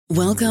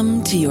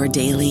Welcome to your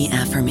daily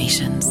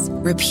affirmations.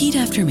 Repeat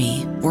after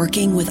me.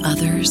 Working with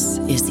others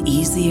is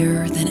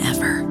easier than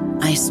ever.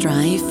 I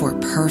strive for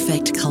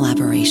perfect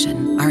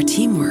collaboration. Our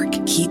teamwork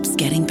keeps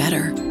getting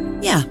better.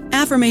 Yeah,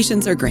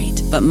 affirmations are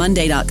great, but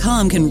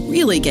Monday.com can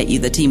really get you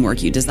the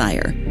teamwork you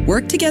desire.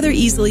 Work together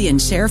easily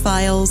and share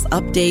files,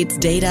 updates,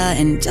 data,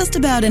 and just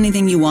about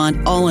anything you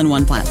want all in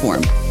one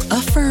platform.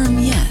 Affirm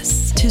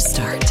yes to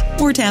start,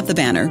 or tap the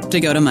banner to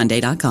go to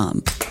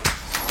Monday.com.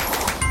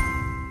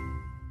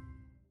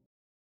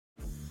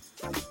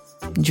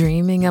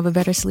 Dreaming of a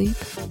better sleep?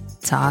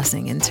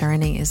 Tossing and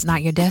turning is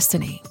not your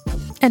destiny.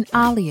 And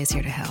Ollie is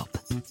here to help.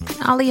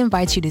 Ollie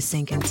invites you to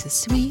sink into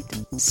sweet,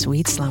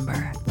 sweet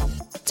slumber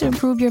to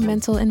improve your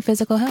mental and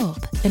physical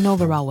health and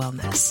overall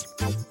wellness.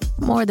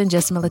 More than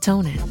just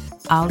melatonin,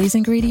 Ollie's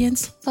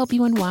ingredients help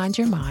you unwind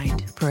your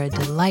mind for a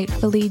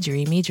delightfully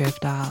dreamy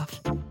drift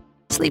off.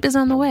 Sleep is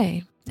on the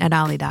way at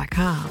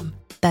Ollie.com.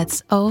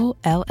 That's OLLY.com.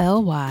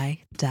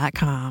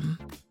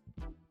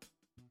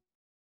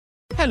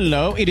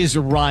 Hello, it is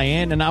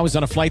Ryan, and I was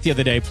on a flight the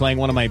other day playing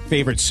one of my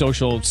favorite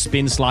social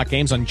spin slot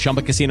games on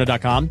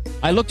ChumbaCasino.com.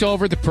 I looked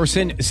over at the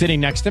person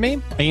sitting next to me,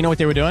 and you know what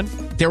they were doing?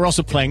 They were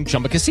also playing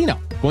Chumba Casino.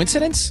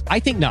 Coincidence? I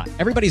think not.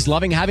 Everybody's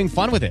loving having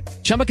fun with it.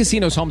 Chumba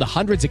Casino is home to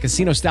hundreds of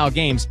casino-style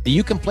games that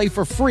you can play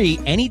for free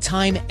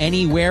anytime,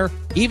 anywhere,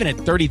 even at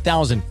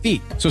 30,000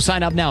 feet. So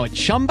sign up now at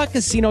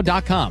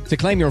ChumbaCasino.com to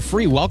claim your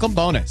free welcome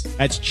bonus.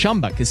 That's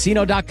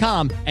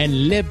ChumbaCasino.com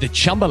and live the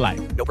Chumba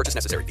life. No purchase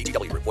necessary.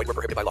 VGW. Void where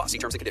prohibited by law. See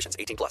terms and conditions.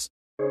 18+.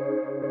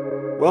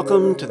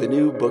 Welcome to the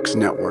New Books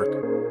Network.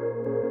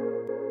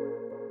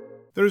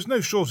 There is no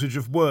shortage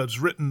of words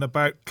written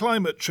about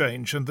climate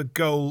change and the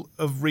goal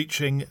of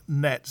reaching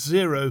net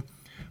zero,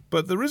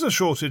 but there is a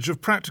shortage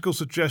of practical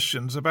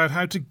suggestions about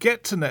how to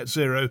get to net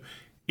zero.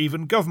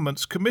 Even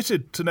governments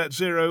committed to net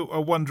zero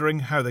are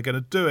wondering how they're going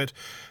to do it.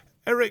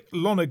 Eric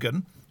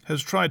Lonergan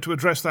has tried to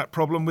address that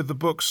problem with the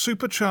book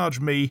Supercharge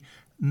Me,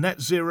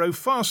 Net Zero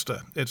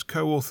Faster. It's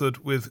co-authored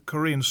with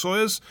Corinne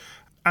Sawyers,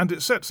 and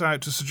it sets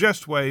out to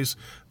suggest ways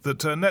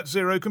that net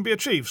zero can be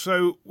achieved.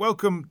 So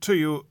welcome to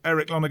you,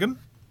 Eric Lonergan.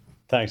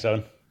 Thanks,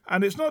 Owen.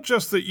 And it's not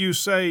just that you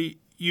say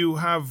you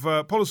have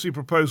policy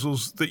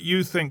proposals that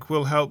you think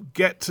will help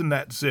get to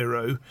net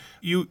zero.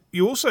 You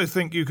also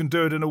think you can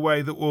do it in a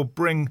way that will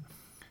bring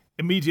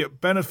immediate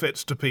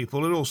benefits to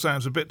people. It all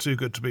sounds a bit too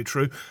good to be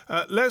true.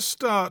 Let's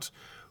start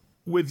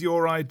with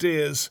your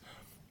ideas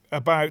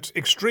about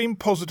extreme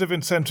positive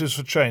incentives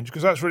for change,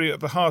 because that's really at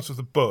the heart of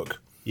the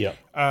book. Yeah.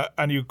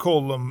 And you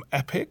call them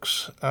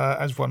epics,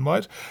 as one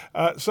might.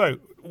 So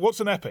what's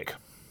an epic?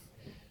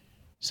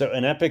 So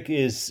an epic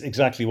is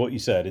exactly what you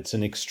said. It's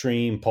an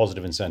extreme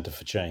positive incentive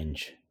for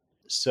change.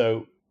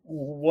 So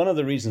one of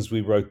the reasons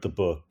we wrote the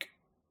book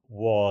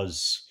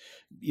was,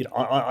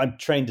 I'm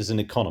trained as an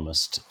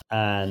economist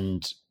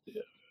and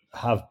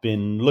have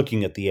been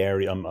looking at the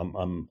area.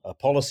 I'm a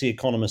policy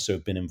economist, so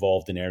I've been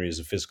involved in areas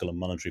of fiscal and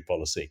monetary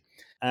policy.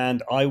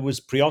 And I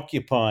was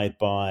preoccupied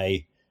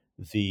by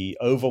the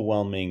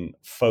overwhelming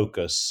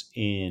focus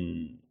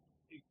in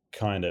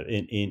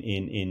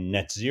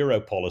net zero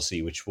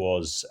policy, which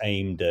was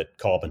aimed at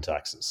carbon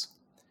taxes.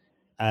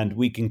 And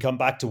we can come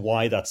back to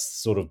why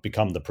that's sort of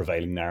become the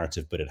prevailing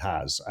narrative, but it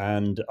has.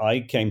 And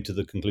I came to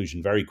the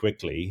conclusion very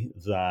quickly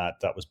that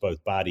that was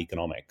both bad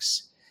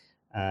economics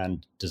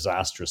and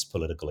disastrous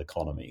political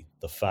economy.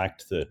 The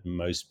fact that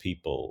most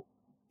people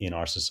in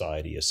our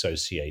society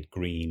associate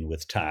green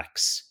with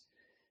tax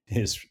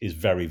is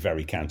very,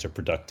 very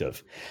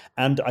counterproductive,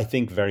 and I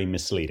think very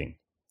misleading.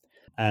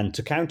 And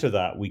to counter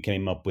that, we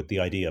came up with the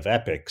idea of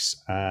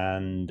epics.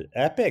 And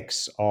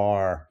epics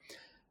are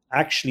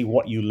actually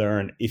what you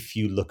learn if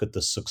you look at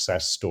the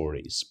success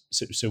stories.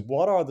 So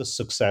what are the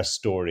success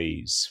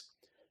stories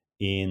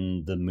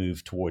in the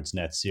move towards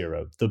net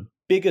zero? The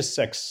biggest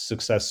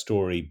success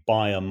story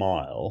by a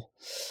mile,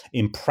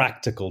 in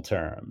practical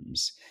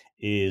terms,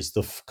 is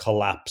the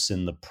collapse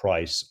in the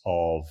price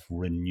of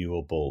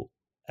renewable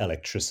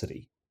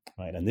electricity.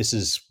 Right. And this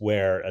is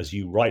where, as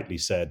you rightly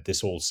said,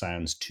 this all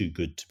sounds too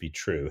good to be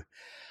true.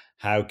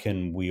 How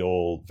can we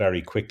all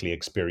very quickly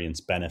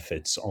experience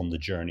benefits on the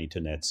journey to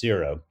net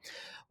zero?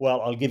 Well,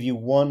 I'll give you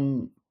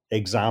one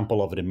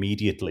example of it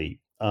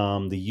immediately.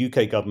 The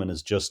UK government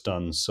has just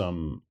done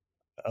some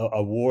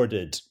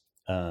awarded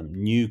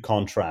new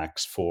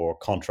contracts for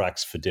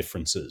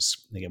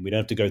differences. Again, we don't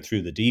have to go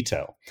through the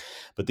detail,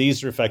 but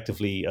these are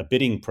effectively a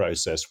bidding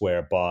process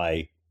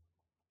whereby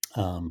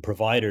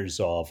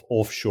providers of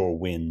offshore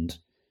wind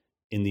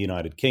in the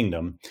United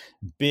Kingdom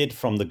bid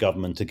from the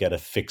government to get a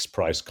fixed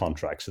price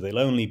contract. So they'll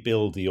only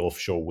build the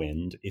offshore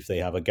wind if they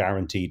have a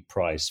guaranteed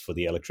price for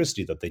the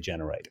electricity that they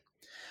generate.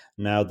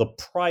 Now, the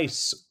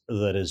price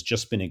that has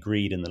just been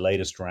agreed in the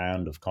latest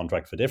round of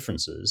Contract for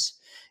Differences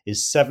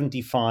is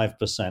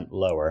 75%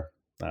 lower.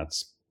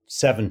 That's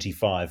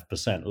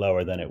 75%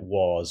 lower than it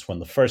was when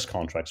the first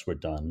contracts were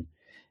done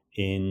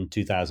in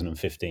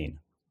 2015.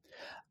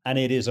 And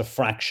it is a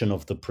fraction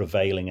of the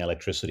prevailing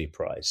electricity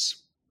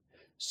price.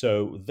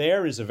 So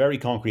there is a very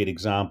concrete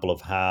example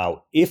of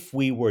how, if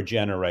we were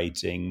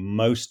generating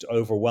most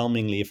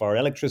overwhelmingly, if our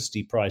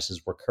electricity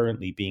prices were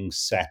currently being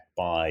set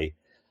by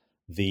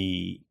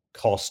the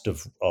cost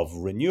of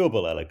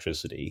renewable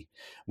electricity,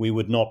 we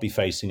would not be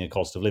facing a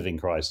cost of living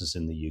crisis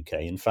in the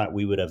UK. In fact,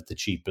 we would have the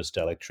cheapest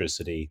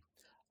electricity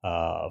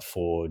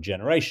for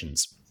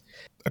generations.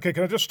 Okay,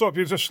 can I just stop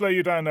you, just slow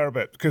you down there a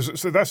bit? Because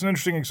that's an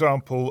interesting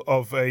example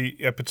of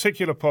a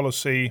particular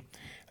policy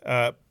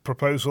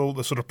proposal,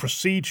 the sort of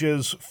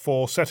procedures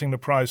for setting the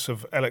price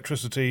of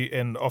electricity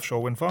in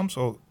offshore wind farms,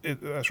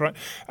 that's right.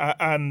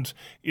 And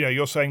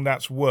you're saying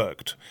that's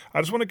worked. I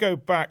just want to go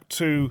back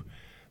to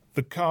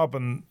the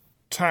carbon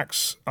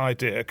tax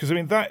idea, because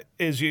that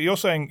is, you're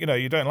saying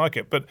you don't like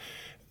it, but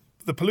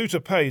the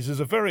polluter pays is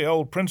a very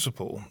old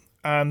principle,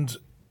 and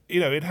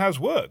it has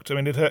worked.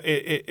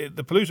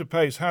 The polluter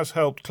pays has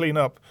helped clean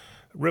up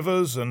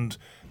rivers and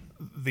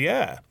the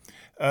air.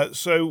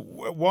 So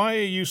why are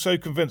you so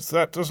convinced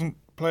that doesn't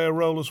play a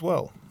role as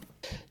well?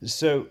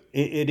 So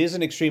it is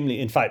an extremely,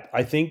 in fact,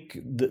 I think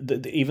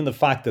even the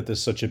fact that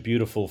there's such a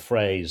beautiful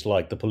phrase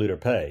like the polluter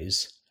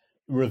pays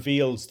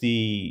reveals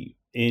the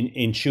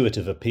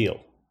intuitive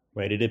appeal,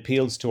 right? It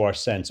appeals to our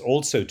sense,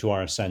 also to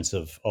our sense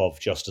of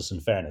justice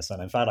and fairness.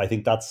 And in fact, I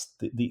think that's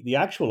the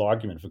actual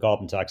argument for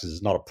carbon taxes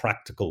is not a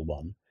practical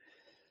one.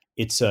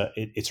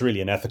 It's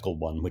really an ethical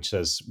one, which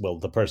says, well,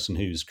 the person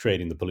who's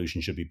creating the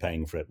pollution should be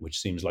paying for it, which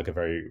seems like a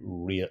very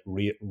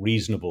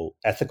reasonable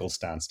ethical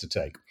stance to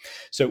take.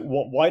 So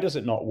why does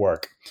it not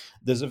work?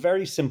 There's a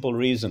very simple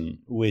reason,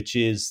 which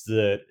is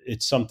that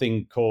it's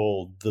something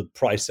called the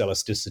price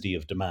elasticity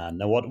of demand.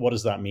 Now, what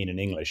does that mean in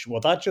English?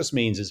 What that just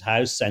means is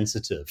how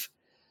sensitive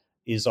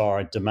is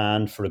our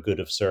demand for a good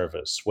of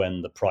service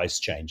when the price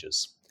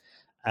changes.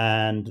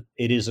 And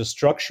it is a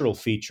structural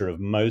feature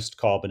of most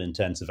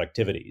carbon-intensive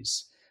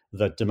activities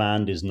that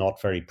demand is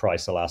not very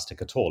price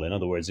elastic at all. In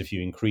other words, if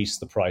you increase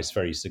the price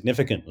very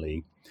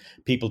significantly,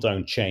 people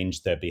don't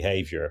change their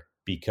behavior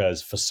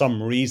because for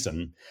some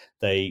reason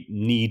they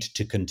need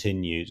to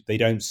continue. They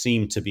don't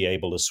seem to be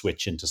able to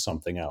switch into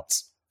something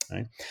else.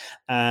 Right?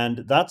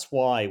 And that's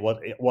why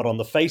what on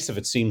the face of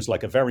it seems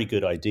like a very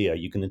good idea,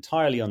 you can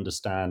entirely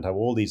understand how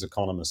all these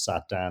economists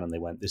sat down and they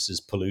went, this is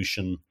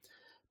pollution.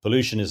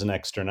 Pollution is an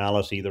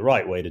externality. The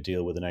right way to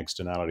deal with an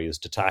externality is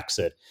to tax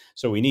it.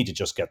 So we need to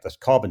just get the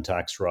carbon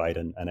tax right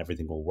and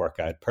everything will work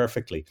out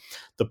perfectly.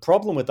 The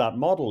problem with that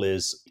model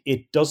is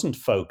it doesn't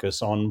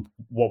focus on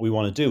what we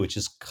want to do, which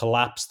is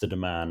collapse the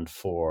demand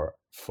for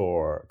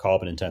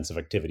carbon intensive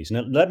activities.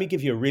 Now, let me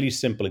give you a really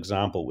simple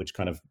example, which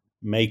kind of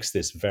makes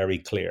this very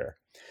clear.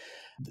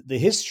 The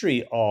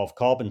history of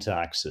carbon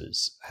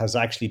taxes has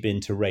actually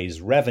been to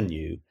raise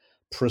revenue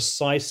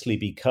precisely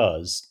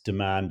because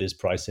demand is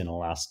price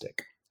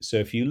inelastic. So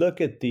if you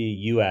look at the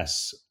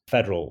US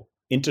federal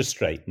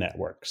interstate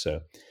network,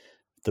 so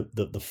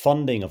the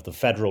funding of the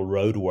federal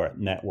road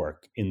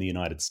network in the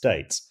United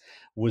States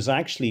was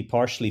actually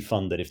partially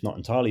funded, if not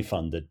entirely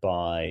funded,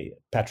 by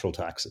petrol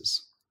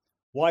taxes.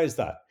 Why is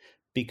that?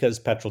 Because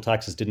petrol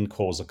taxes didn't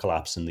cause a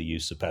collapse in the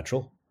use of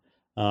petrol.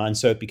 And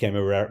so it became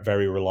a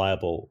very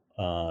reliable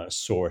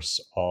source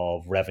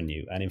of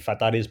revenue. And in fact,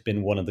 that has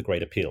been one of the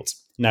great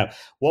appeals. Now,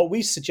 what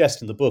we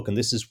suggest in the book, and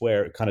this is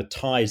where it kind of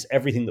ties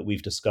everything that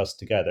we've discussed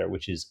together,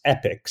 which is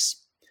EPICS,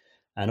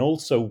 and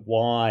also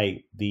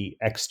why the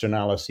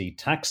externality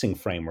taxing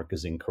framework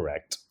is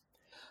incorrect.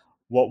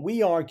 What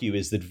we argue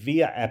is that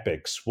via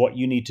EPICS, what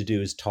you need to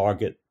do is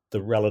target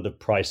the relative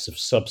price of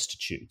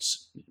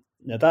substitutes.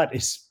 Now,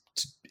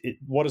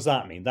 what does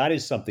that mean? That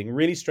is something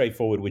really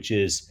straightforward, which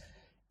is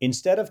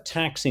instead of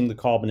taxing the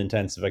carbon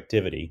intensive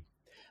activity,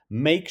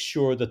 make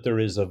sure that there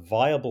is a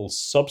viable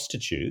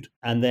substitute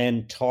and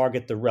then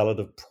target the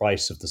relative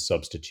price of the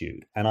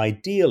substitute. And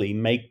ideally,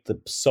 make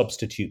the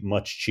substitute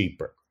much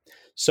cheaper.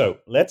 So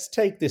let's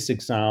take this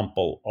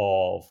example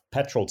of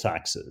petrol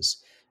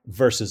taxes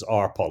versus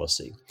our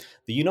policy.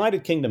 The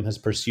United Kingdom has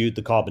pursued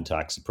the carbon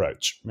tax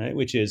approach, right?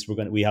 Which is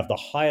we have the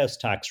highest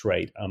tax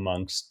rate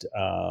amongst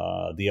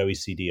the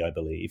OECD, I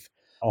believe,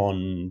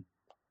 on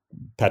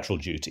petrol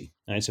duty.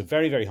 Right? So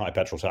very, very high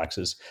petrol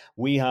taxes.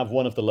 We have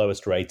one of the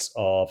lowest rates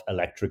of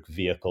electric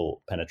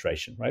vehicle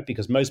penetration, right?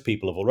 Because most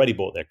people have already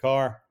bought their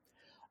car.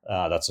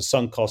 That's a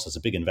sunk cost. It's a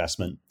big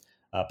investment.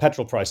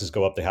 Petrol prices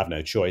go up. They have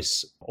no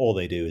choice. All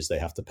they do is they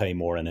have to pay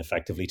more, and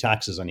effectively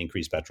taxes on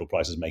increased petrol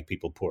prices make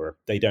people poorer.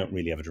 They don't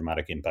really have a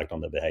dramatic impact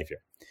on their behavior.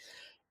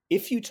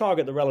 If you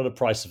target the relative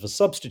price of a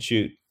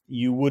substitute,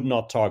 you would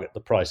not target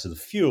the price of the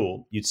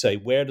fuel. You'd say,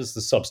 where does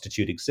the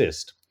substitute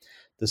exist?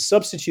 The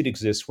substitute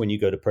exists when you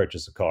go to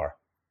purchase a car.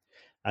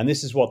 And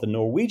this is what the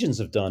Norwegians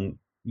have done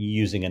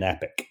using an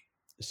EPIC.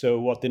 So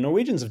what the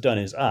Norwegians have done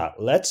is,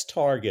 let's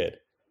target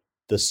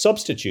the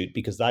substitute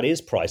because that is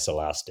price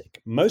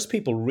elastic. Most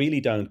people really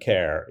don't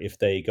care if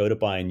they go to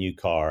buy a new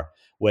car,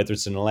 whether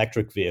it's an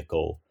electric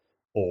vehicle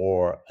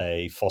or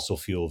a fossil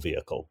fuel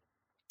vehicle.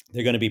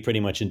 They're going to be pretty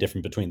much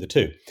indifferent between the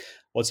two.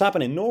 What's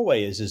happened in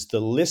Norway is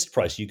the list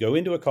price. You go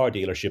into a car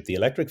dealership, the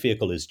electric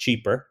vehicle is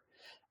cheaper,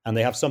 And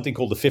they have something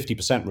called the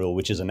 50% rule,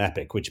 which is an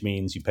epic, which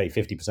means you pay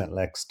 50%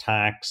 less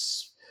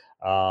tax.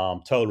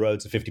 Toll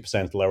roads are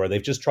 50% lower.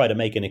 They've just tried to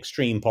make an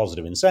extreme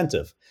positive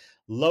incentive.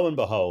 Lo and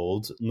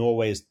behold,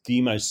 Norway is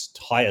the most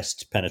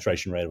highest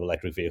penetration rate of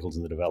electric vehicles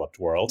in the developed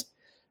world.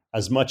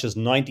 As much as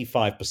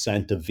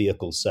 95% of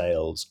vehicle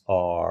sales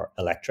are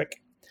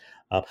electric.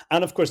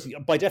 And of course,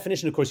 by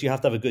definition, of course, you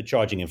have to have a good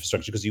charging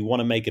infrastructure because you want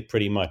to make it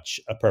pretty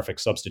much a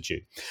perfect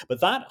substitute.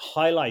 But that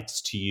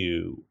highlights to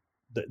you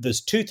that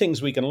there's two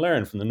things we can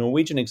learn from the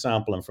Norwegian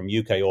example and from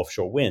UK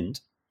offshore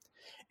wind,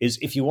 is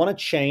if you want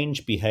to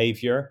change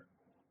behavior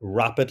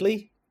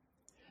rapidly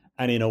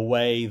and in a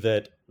way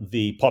that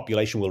the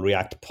population will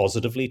react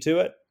positively to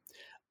it,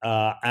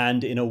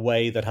 and in a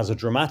way that has a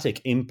dramatic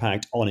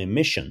impact on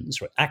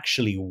emissions, or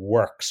actually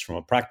works from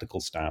a practical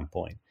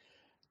standpoint,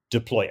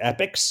 deploy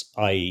epics,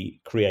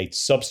 i.e. create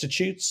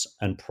substitutes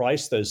and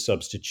price those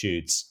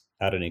substitutes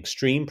at an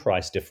extreme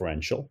price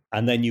differential,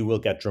 and then you will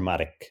get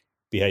dramatic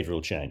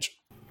behavioral change.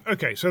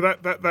 Okay, so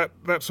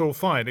that's all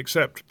fine,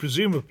 except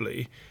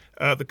presumably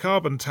the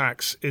carbon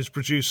tax is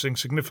producing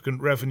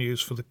significant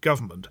revenues for the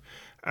government,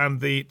 and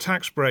the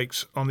tax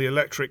breaks on the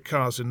electric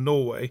cars in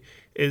Norway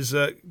means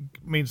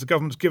the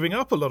government's giving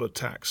up a lot of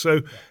tax.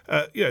 So,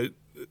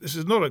 this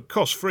is not a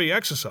cost-free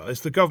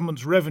exercise. The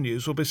government's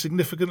revenues will be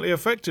significantly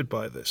affected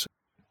by this.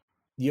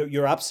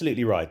 You're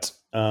absolutely right.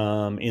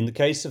 In the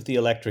case of the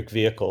electric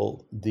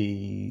vehicle,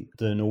 the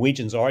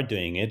Norwegians are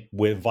doing it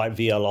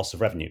via loss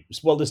of revenue.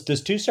 Well,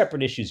 there's two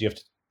separate issues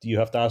you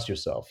have to ask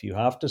yourself. You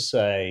have to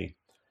say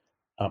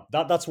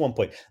that's one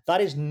point. That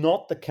is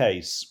not the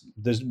case.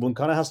 One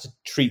kind of has to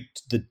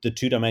treat the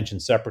two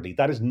dimensions separately.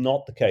 That is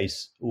not the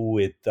case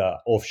with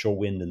offshore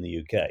wind in the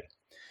UK.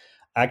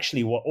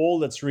 Actually, all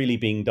that's really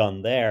being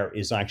done there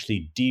is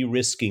actually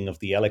de-risking of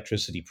the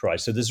electricity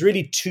price. So there's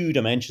really two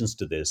dimensions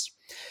to this.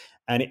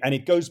 And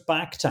it goes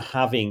back to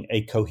having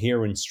a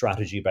coherent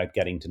strategy about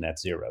getting to net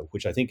zero,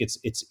 which I think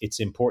it's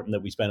important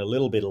that we spend a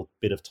little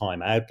bit of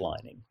time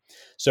outlining.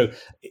 So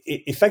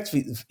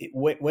effectively,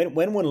 when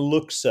one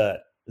looks at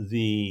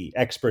the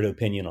expert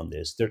opinion on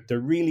this, there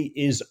really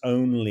is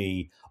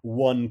only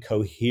one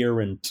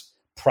coherent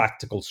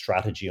practical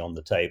strategy on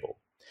the table.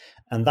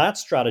 And that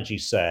strategy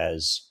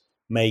says,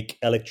 make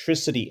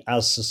electricity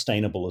as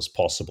sustainable as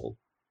possible.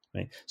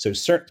 Right? So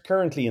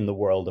currently in the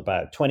world,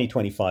 about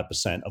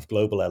 20-25% of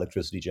global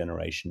electricity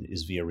generation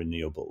is via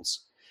renewables.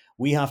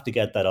 We have to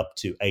get that up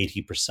to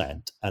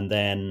 80%. And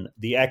then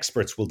the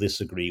experts will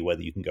disagree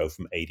whether you can go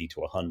from 80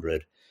 to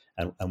 100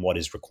 and what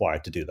is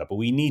required to do that. But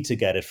we need to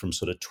get it from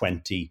sort of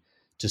 20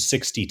 to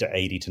 60 to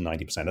 80 to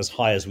 90%, as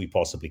high as we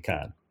possibly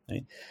can.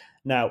 Right?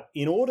 Now,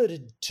 in order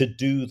to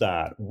do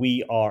that,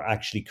 we are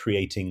actually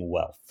creating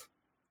wealth.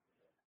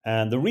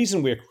 And the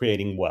reason we're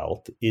creating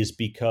wealth is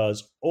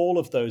because all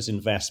of those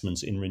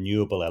investments in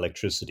renewable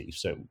electricity,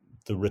 so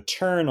the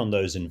return on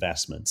those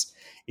investments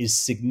is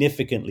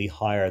significantly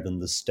higher than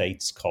the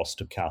state's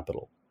cost of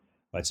capital.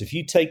 Right? So if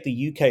you take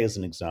the UK as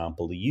an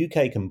example, the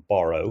UK can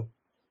borrow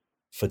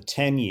for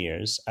 10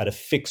 years at a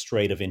fixed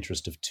rate of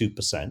interest of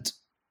 2%.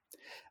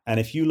 And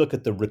if you look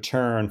at the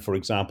return, for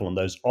example, on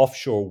those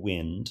offshore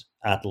wind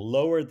at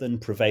lower than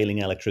prevailing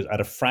electricity,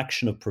 at a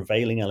fraction of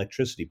prevailing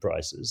electricity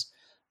prices,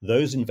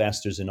 those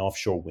investors in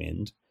offshore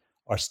wind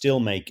are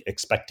still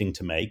expecting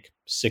to make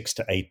 6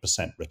 to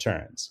 8%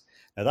 returns.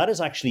 Now, that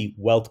is actually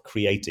wealth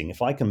creating.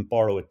 If I can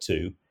borrow at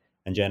 2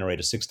 and generate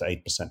a 6 to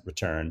 8%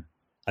 return,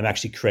 I'm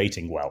actually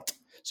creating wealth.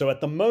 So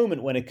at the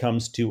moment, when it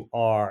comes to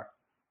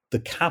the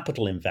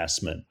capital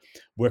investment,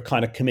 we're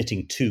kind of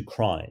committing two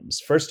crimes.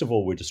 First of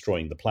all, we're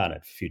destroying the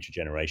planet for future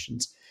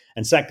generations.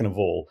 And second of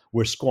all,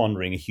 we're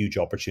squandering a huge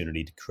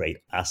opportunity to create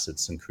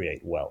assets and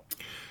create wealth.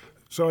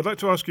 So I'd like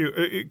to ask you,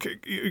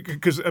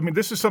 because I mean,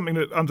 this is something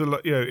that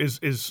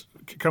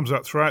comes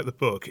out throughout the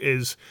book: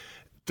 is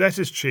debt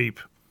is cheap.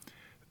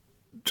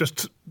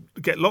 Just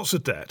get lots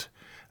of debt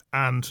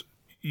and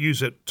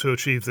use it to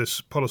achieve this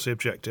policy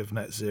objective,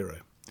 net zero.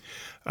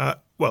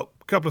 Well,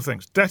 a couple of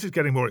things. Debt is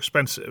getting more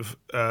expensive,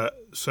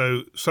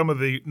 so some of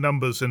the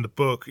numbers in the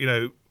book,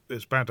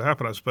 it's bound to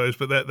happen, I suppose,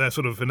 but they're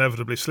sort of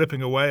inevitably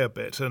slipping away a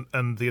bit,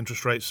 and the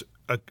interest rates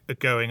are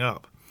going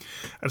up.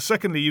 And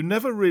secondly, you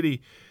never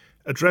really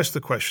address the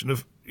question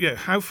of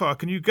how far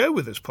can you go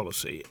with this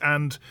policy,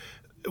 and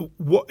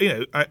what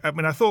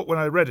I thought when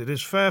I read it,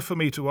 it's fair for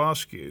me to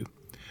ask you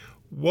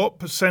what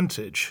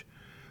percentage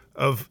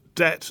of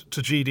debt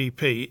to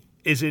GDP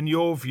is in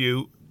your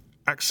view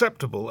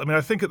acceptable. I mean,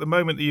 I think at the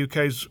moment the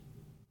UK's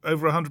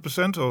over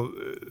 100%,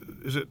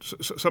 or is it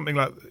something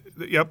like?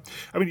 Yep.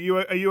 I mean,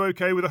 are you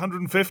okay with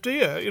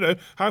 150?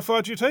 How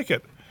far do you take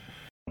it?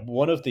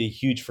 One of the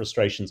huge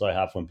frustrations I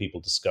have when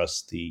people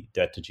discuss the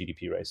debt to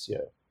GDP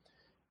ratio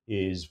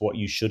is what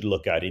you should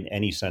look at in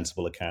any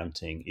sensible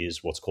accounting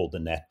is what's called the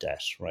net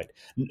debt, right?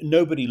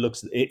 Nobody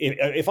looks,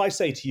 if I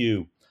say to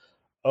you,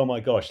 oh my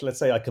gosh, let's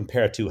say I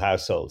compare two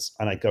households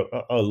and I go,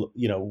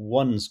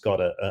 one's got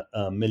a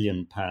 £1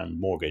 million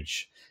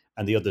mortgage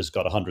and the other's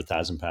got a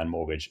 £100,000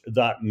 mortgage.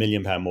 That £1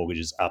 million mortgage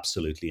is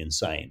absolutely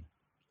insane.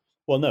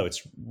 Well, no,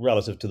 it's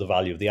relative to the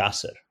value of the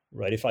asset,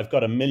 right? If I've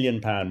got £1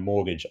 million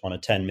mortgage on a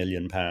 £10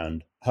 million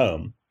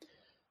home,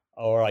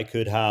 or I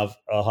could have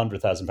a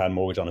 £100,000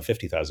 mortgage on a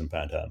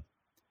 £50,000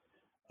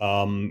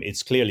 home.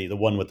 It's clearly the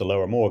one with the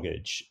lower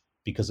mortgage,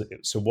 because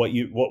what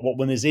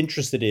one is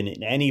interested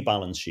in any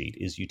balance sheet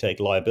is you take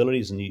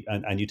liabilities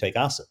and you take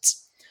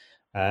assets.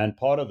 And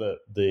part of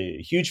the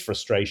huge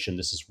frustration,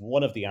 this is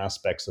one of the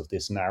aspects of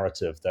this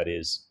narrative that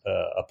is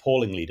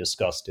appallingly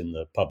discussed in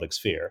the public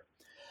sphere,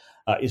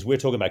 is we're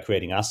talking about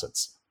creating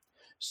assets.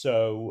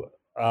 So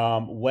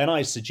when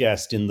I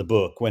suggest in the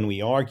book, when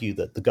we argue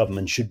that the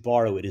government should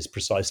borrow, it is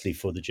precisely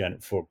for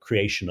for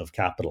creation of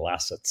capital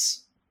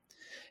assets,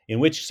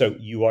 so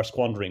you are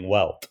squandering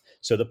wealth.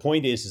 So the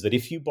point is that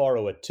if you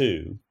borrow at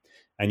 2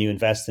 and you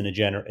invest in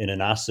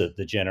an asset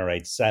that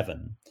generates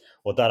 7,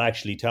 what that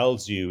actually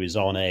tells you is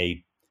on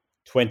a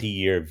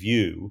 20-year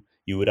view,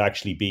 you would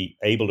actually be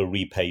able to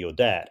repay your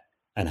debt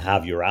and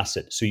have your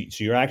asset. So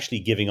you're actually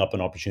giving up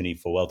an opportunity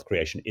for wealth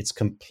creation. It's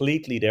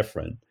completely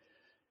different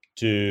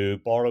to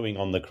borrowing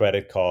on the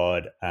credit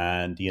card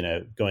and,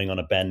 going on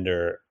a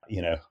bender,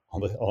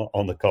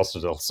 on the Costa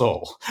del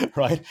Sol,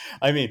 right?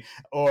 I mean,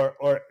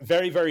 or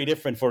very, very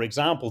different, for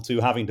example, to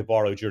having to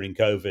borrow during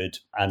COVID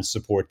and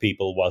support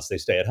people whilst they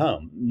stay at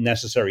home,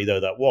 necessary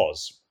though that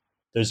was.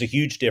 There's a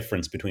huge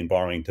difference between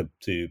borrowing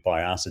to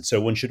buy assets. So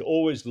one should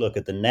always look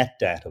at the net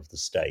debt of the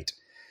state.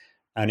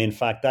 And in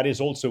fact, that is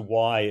also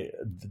why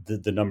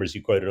the numbers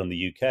you quoted on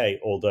the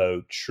UK,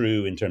 although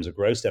true in terms of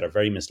gross debt, are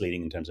very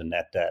misleading in terms of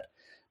net debt,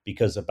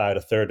 because about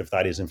a third of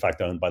that is in fact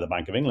owned by the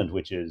Bank of England,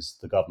 which is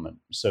the government.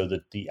 So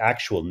that the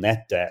actual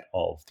net debt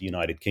of the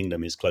United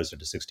Kingdom is closer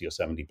to 60 or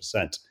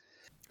 70%.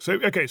 So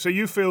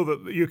you feel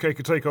that the UK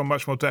could take on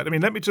much more debt. I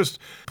mean, let me just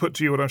put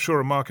to you what I'm sure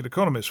a market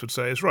economist would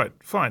say is, right,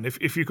 fine.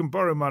 If you can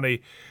borrow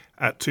money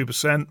at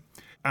 2%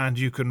 and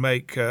you can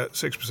make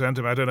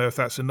 6%, I don't know if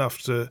that's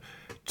enough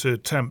to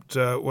tempt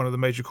one of the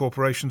major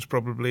corporations,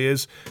 probably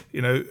is,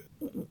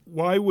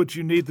 why would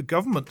you need the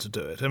government to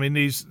do it? I mean,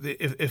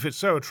 if it's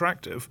so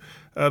attractive,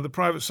 the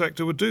private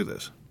sector would do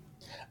this.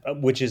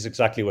 Which is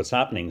exactly what's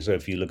happening. So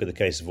if you look at the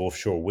case of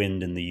offshore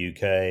wind in the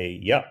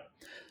UK,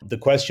 the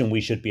question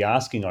we should be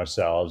asking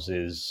ourselves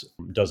is,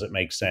 does it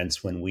make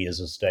sense when we as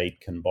a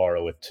state can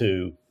borrow at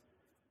 2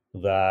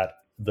 that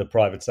the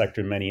private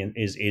sector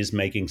is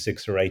making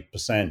 6 or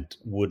 8%?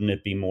 Wouldn't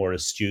it be more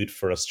astute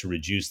for us to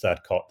reduce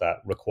that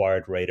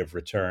required rate of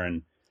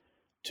return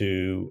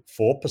to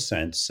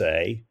 4%,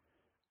 say,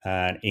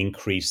 and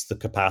increase the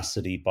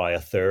capacity by a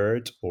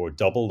third or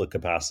double the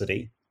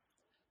capacity,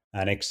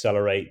 and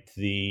accelerate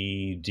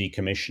the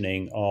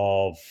decommissioning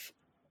of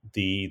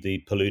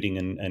the polluting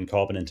and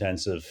carbon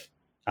intensive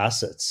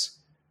assets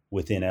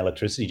within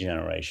electricity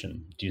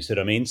generation? Do you see what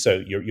I mean?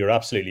 So you're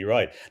absolutely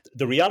right.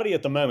 The reality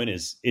at the moment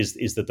is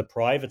that the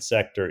private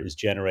sector is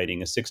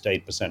generating a 6 to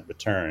 8%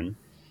 return,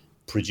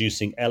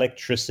 producing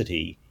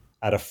electricity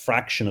at a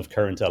fraction of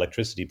current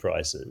electricity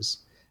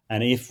prices.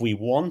 And if we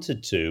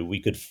wanted to, we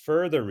could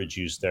further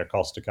reduce their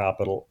cost of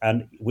capital,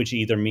 and which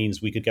either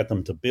means we could get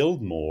them to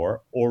build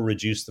more or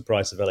reduce the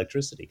price of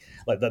electricity.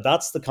 Like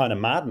that's the kind of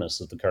madness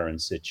of the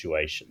current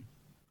situation.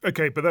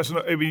 Okay, but that's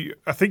not. I mean,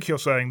 I think you're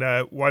saying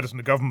there, why doesn't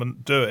the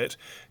government do it?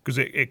 Because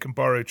it can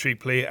borrow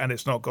cheaply and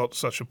it's not got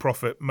such a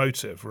profit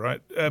motive,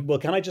 right? Well,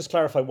 can I just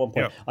clarify one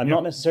point? I'm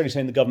not necessarily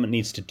saying the government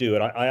needs to do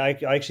it. I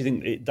actually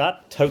think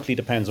that totally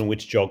depends on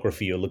which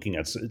geography you're looking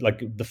at. So,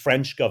 like the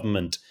French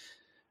government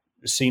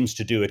seems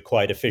to do it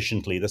quite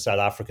efficiently. The South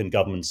African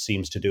government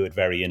seems to do it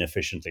very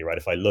inefficiently, right?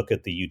 If I look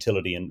at the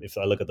utility, and if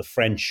I look at the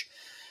French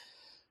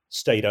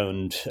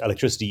state-owned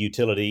electricity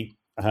utility,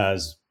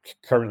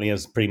 currently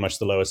has pretty much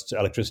the lowest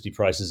electricity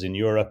prices in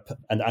Europe,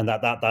 and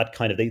that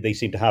kind of they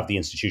seem to have the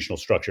institutional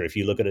structure. If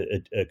you look at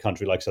a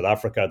country like South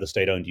Africa, the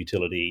state-owned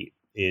utility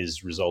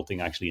is resulting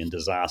actually in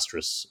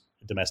disastrous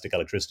domestic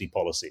electricity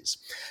policies.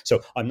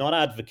 So I'm not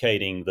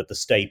advocating that the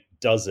state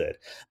does it,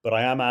 but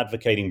I am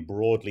advocating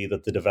broadly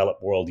that the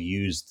developed world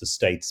use the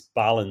state's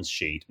balance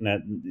sheet. Now,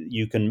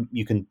 you can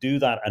do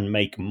that and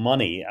make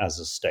money as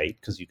a state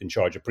because you can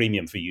charge a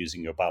premium for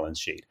using your balance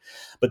sheet.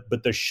 But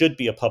there should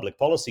be a public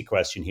policy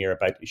question here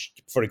about,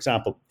 for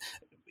example,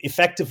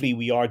 effectively,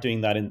 we are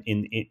doing that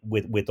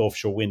with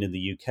offshore wind in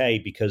the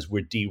UK because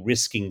we're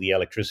de-risking the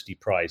electricity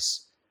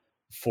price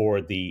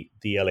for the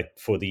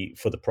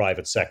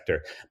private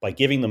sector by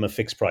giving them a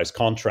fixed price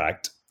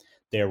contract.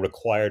 Their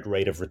required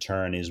rate of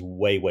return is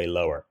way, way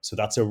lower. So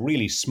that's a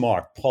really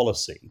smart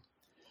policy.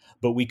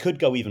 But we could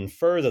go even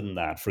further than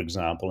that, for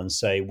example, and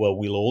say, well,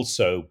 we'll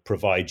also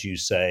provide you,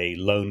 say,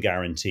 loan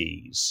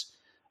guarantees,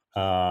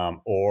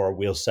 or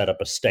we'll set up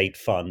a state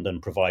fund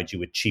and provide you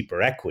with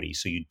cheaper equity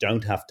so you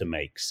don't have to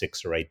make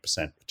 6 or 8%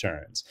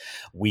 returns.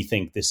 We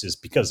think this is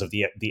because of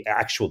the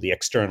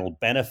external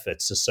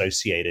benefits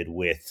associated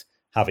with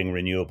having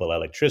renewable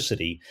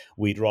electricity.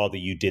 We'd rather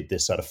you did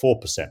this at a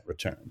 4%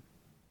 return.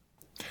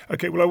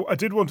 Okay, well, I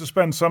did want to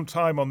spend some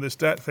time on this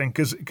debt thing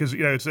because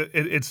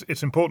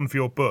it's important for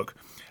your book.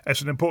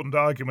 It's an important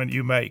argument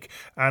you make,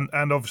 and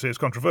obviously it's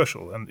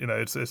controversial, and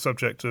it's a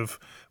subject of,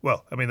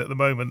 well, I mean, at the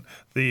moment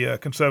the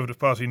Conservative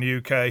Party in the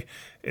UK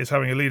is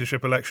having a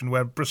leadership election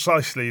where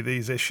precisely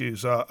these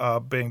issues are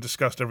being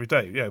discussed every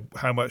day.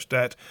 How much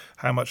debt,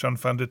 how much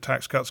unfunded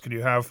tax cuts can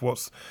you have?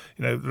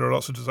 There are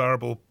lots of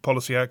desirable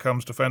policy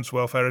outcomes: defence,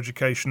 welfare,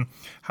 education.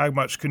 How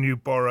much can you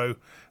borrow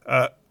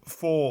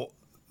for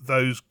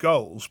those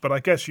goals? But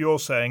I guess you're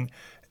saying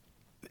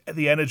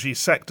the energy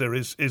sector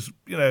is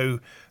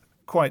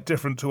quite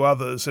different to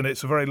others, and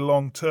it's a very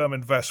long-term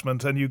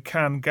investment, and you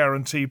can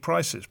guarantee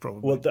prices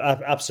probably. Well,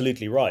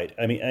 absolutely right.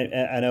 I mean,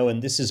 I know,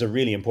 and this is a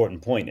really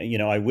important point.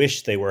 I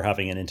wish they were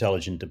having an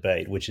intelligent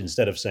debate, which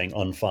instead of saying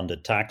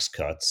unfunded tax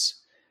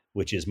cuts,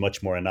 which is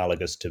much more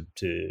analogous to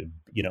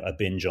a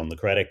binge on the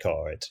credit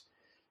card,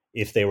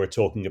 if they were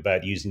talking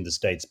about using the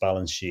state's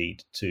balance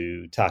sheet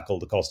to tackle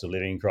the cost of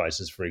living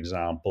crisis, for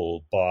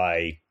example,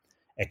 by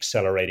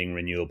accelerating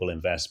renewable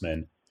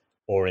investment,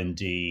 or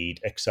indeed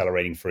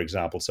accelerating, for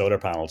example, solar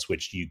panels,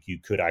 which you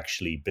could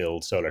actually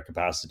build solar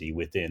capacity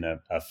within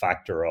a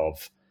factor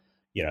of,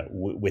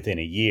 within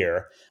a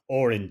year,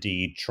 or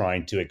indeed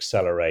trying to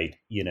accelerate,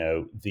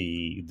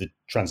 the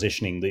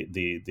transitioning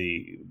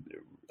the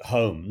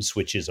homes,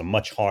 which is a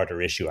much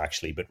harder issue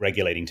actually, but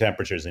regulating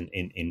temperatures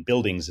in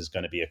buildings is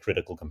going to be a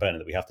critical component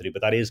that we have to do.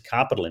 But that is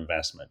capital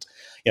investment.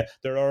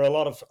 There are a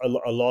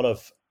lot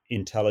of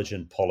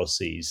intelligent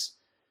policies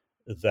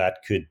that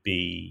could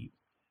be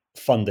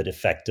funded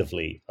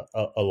effectively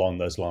along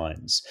those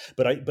lines.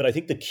 But I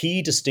think the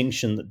key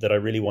distinction that I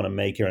really want to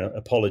make here, and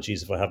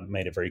apologies if I haven't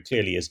made it very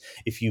clearly, is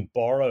if you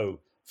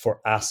borrow for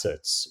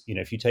assets,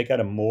 if you take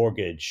out a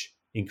mortgage,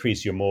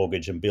 increase your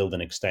mortgage and build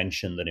an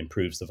extension that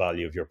improves the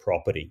value of your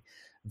property,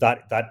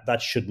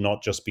 that should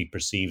not just be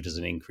perceived as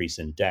an increase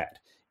in debt.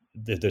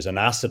 There's an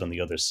asset on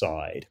the other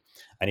side.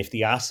 And if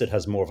the asset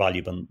has more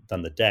value than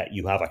the debt,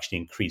 you have actually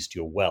increased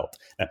your wealth.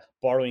 Now,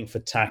 borrowing for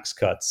tax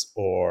cuts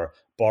or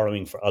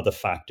borrowing for other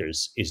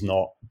factors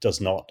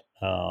does not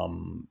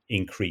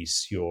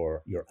increase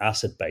your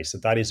asset base. So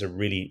that is a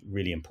really,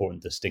 really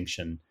important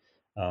distinction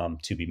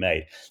to be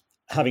made.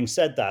 Having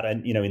said that,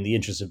 and in the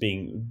interest of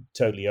being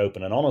totally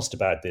open and honest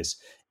about this,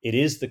 it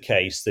is the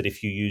case that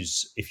if you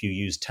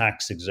use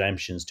tax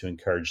exemptions to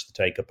encourage the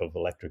take-up of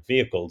electric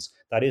vehicles,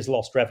 that is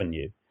lost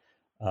revenue.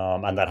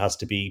 And that has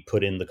to be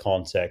put in the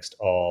context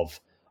of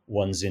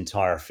one's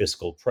entire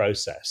fiscal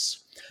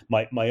process.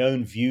 My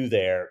own view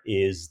there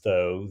is,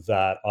 though,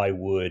 that I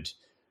would,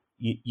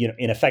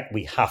 in effect,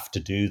 we have to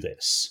do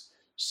this.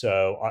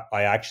 So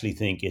I actually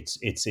think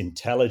it's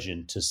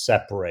intelligent to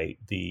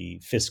separate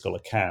the fiscal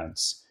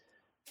accounts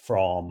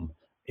from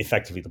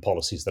effectively the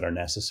policies that are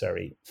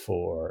necessary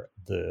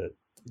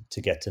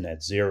to get to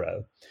net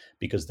zero,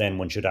 because then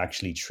one should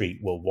actually treat,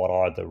 well, what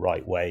are the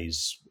right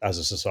ways as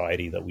a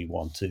society that we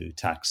want to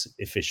tax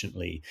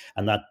efficiently?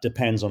 And that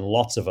depends on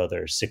lots of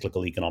other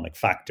cyclical economic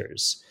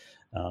factors.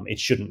 It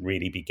shouldn't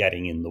really be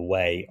getting in the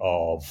way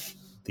of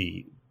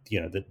the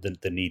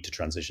need to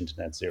transition to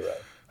net zero.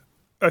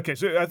 Okay,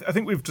 so I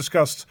think we've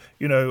discussed,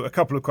 a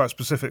couple of quite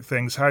specific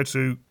things: how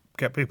to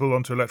get people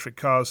onto electric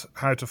cars,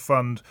 how to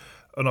fund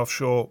an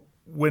offshore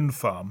wind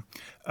farm.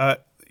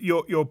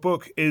 Your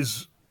book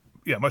is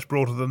much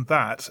broader than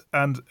that,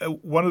 and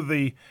one of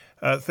the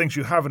things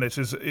you have in it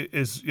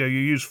is you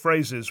use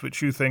phrases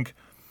which you think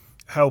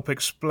help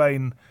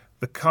explain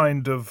the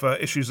kind of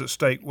issues at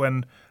stake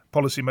when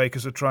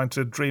policymakers are trying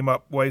to dream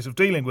up ways of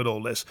dealing with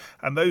all this.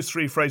 And those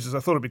three phrases, I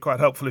thought it'd be quite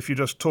helpful if you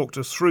just talked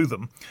us through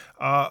them.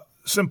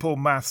 Simple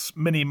maths,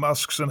 mini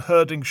musks, and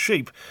herding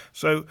sheep.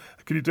 So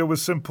can you deal with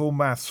simple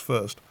maths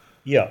first?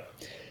 Yeah.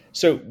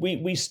 So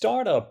we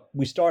start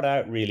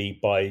out really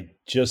by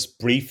just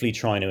briefly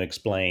trying to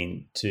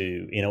explain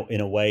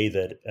in a way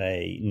that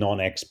a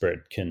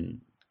non-expert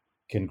can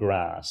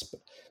grasp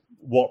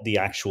what the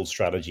actual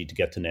strategy to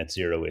get to net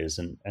zero is.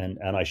 And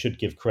I should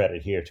give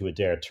credit here to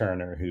Adair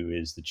Turner, who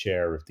is the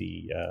chair of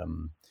the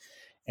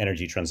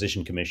Energy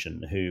Transition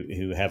Commission,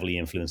 who heavily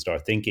influenced our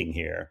thinking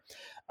here.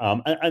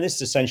 And this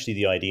is essentially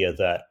the idea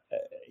that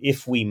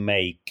if we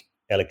make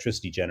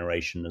electricity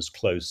generation as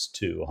close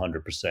to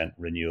 100%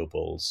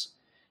 renewables,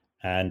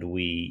 and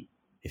we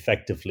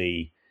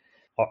effectively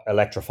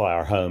electrify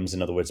our homes,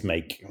 in other words,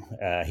 make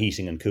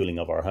heating and cooling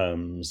of our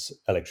homes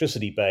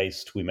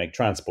electricity-based, we make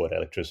transport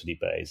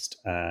electricity-based,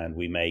 and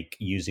we make,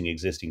 using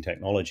existing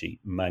technology,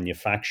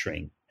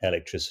 manufacturing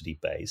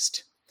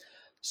electricity-based.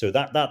 So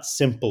that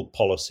simple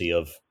policy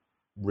of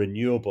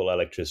renewable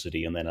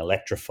electricity and then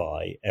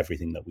electrify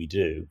everything that we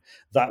do,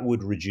 that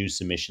would reduce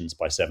emissions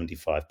by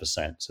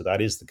 75%. So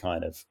that is the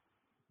kind of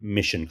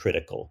mission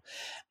critical.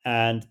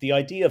 And the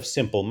idea of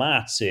simple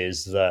maths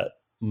is that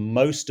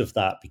most of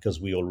that,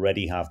 because we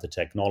already have the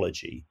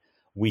technology,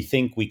 we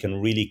think we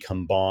can really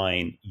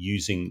combine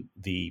using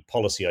the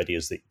policy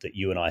ideas that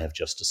you and I have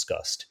just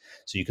discussed.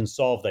 So you can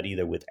solve that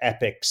either with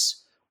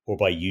EPICs or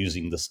by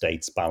using the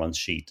state's balance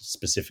sheet,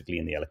 specifically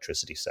in the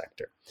electricity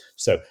sector.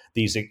 So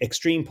these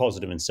extreme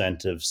positive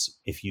incentives,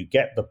 if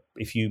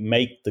you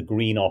make the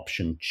green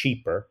option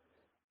cheaper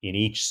in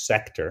each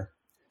sector,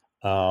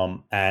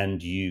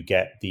 and you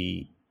get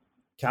the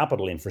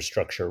capital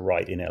infrastructure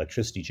right in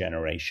electricity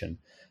generation,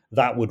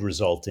 that would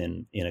result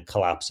in a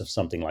collapse of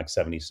something like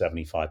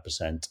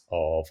 70-75%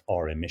 of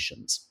our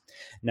emissions.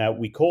 Now,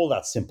 we call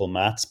that simple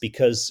maths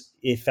because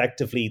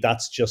effectively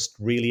that's just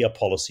really a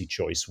policy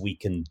choice. We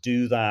can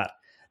do that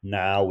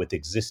now with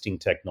existing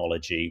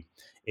technology.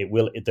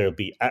 There'll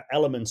be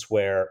elements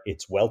where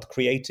it's wealth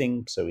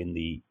creating. So in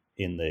the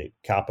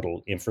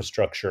capital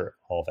infrastructure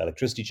of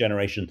electricity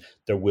generation,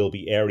 there will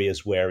be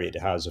areas where it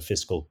has a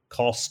fiscal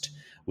cost,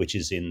 which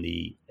is in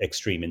the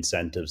extreme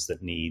incentives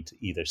that need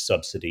either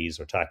subsidies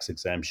or tax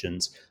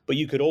exemptions. But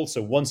you could also,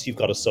 once you've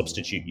got a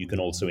substitute, you can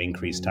also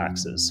increase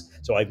taxes.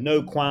 So I've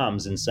no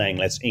qualms in saying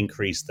let's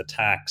increase the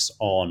tax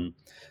on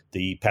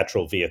the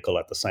petrol vehicle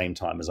at the same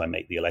time as I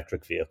make the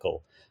electric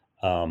vehicle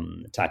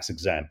tax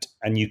exempt.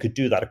 And you could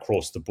do that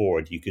across the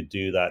board. You could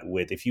do that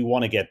with, if you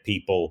want to get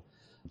people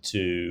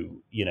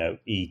to,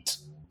 eat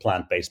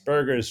plant-based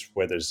burgers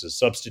where there's a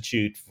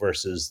substitute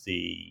versus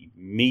the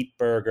meat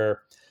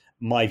burger.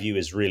 My view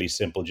is really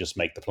simple. Just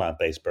make the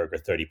plant-based burger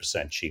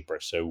 30%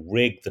 cheaper. So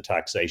rig the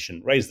taxation,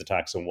 raise the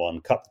tax on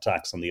one, cut the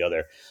tax on the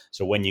other.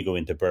 So when you go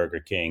into Burger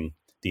King,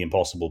 the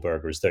Impossible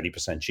Burger is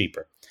 30%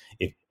 cheaper.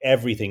 If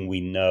everything we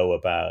know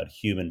about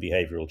human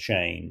behavioral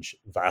change,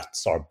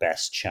 that's our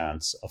best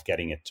chance of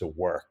getting it to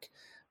work.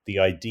 The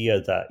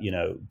idea that,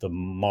 the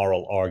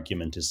moral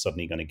argument is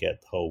suddenly going to get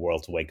the whole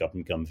world to wake up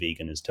and become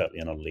vegan is totally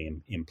and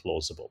utterly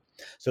implausible.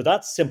 So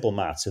that's simple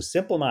maths. So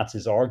simple maths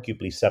is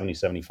arguably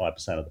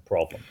 70-75% of the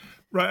problem.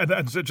 Right.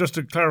 And so just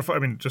to clarify,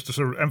 just to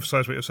sort of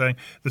emphasize what you're saying,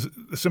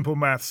 the simple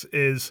maths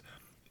is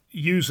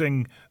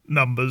using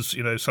numbers,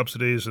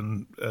 subsidies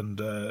and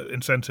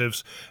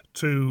incentives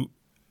to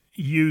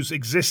use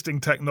existing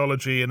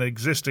technology in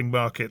existing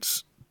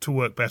markets to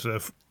work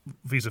better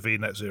vis-a-vis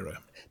net zero.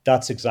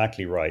 That's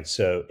exactly right.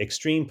 So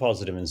extreme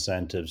positive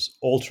incentives,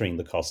 altering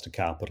the cost of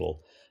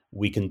capital,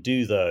 we can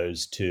do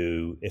those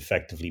to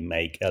effectively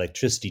make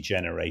electricity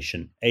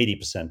generation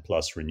 80%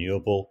 plus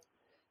renewable,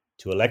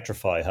 to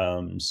electrify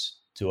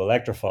homes, to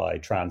electrify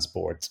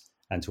transport,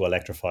 and to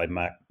electrify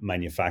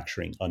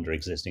manufacturing under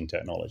existing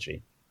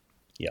technology.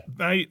 Yeah.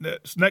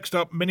 Next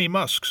up,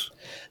 mini-musks.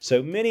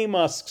 So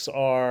mini-musks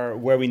are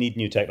where we need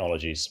new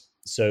technologies.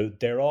 So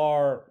there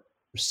are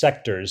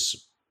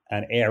sectors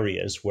and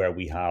areas where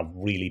we have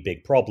really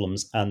big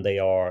problems, and they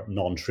are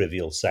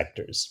non-trivial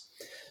sectors.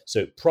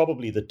 So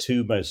probably the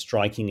two most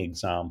striking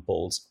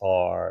examples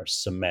are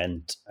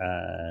cement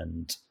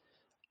and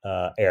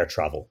air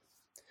travel.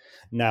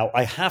 Now,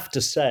 I have to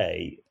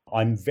say,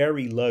 I'm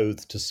very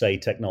loath to say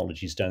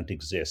technologies don't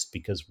exist,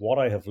 because what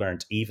I have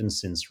learned even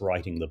since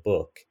writing the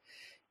book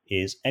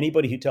is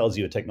anybody who tells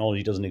you a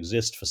technology doesn't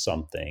exist for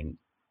something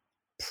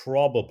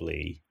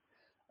probably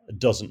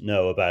doesn't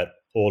know about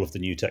all of the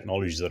new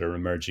technologies that are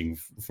emerging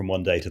from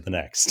one day to the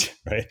next,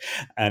 right?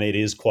 And it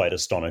is quite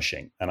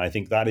astonishing. And I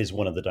think that is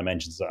one of the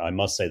dimensions that I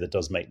must say that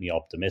does make me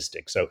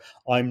optimistic. So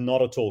I'm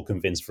not at all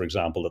convinced, for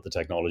example, that the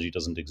technology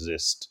doesn't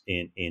exist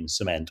in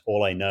cement.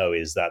 All I know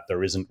is that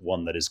there isn't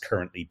one that is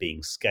currently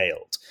being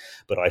scaled.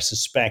 But I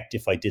suspect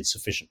if I did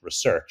sufficient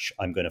research,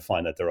 I'm going to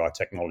find that there are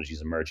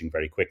technologies emerging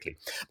very quickly.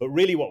 But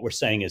really what we're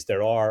saying is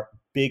there are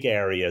big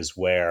areas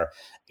where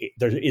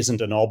there isn't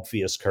an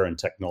obvious current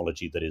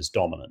technology that is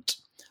dominant.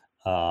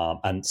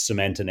 And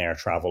cement and air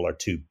travel are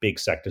two big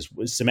sectors.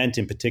 Cement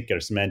in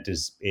particular, cement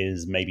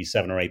is maybe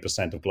 7 or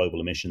 8% of global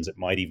emissions. It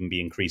might even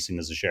be increasing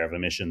as a share of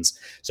emissions.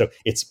 So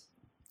it's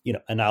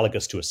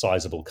analogous to a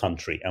sizable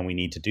country, and we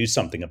need to do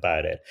something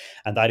about it.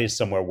 And that is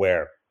somewhere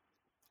where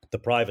the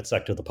private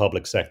sector, the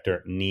public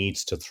sector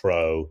needs to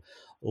throw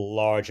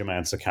large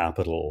amounts of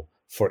capital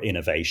for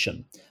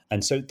innovation.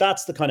 And so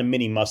that's the kind of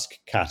mini-Musk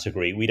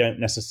category. We don't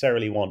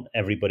necessarily want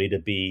everybody to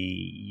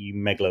be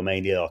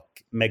megalomaniac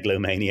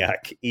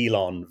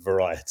Elon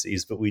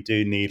varieties, but we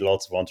do need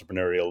lots of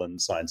entrepreneurial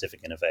and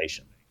scientific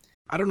innovation.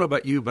 I don't know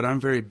about you, but I'm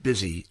very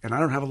busy and I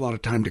don't have a lot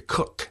of time to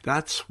cook.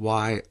 That's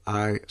why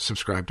I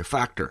subscribe to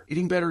Factor.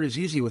 Eating better is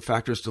easy with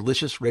Factor's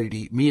delicious,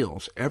 ready-to-eat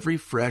meals. Every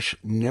fresh,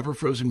 never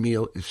frozen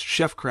meal is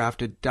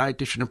chef-crafted,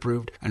 dietitian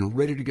approved, and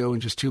ready to go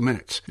in just 2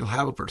 minutes. You'll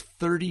have over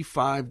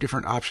 35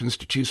 different options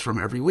to choose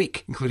from every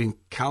week, including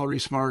Calorie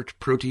Smart,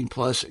 Protein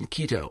Plus, and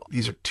Keto.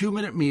 These are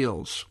 2-minute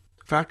meals.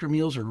 Factor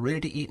meals are ready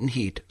to eat and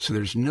heat, so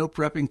there's no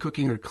prepping,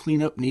 cooking, or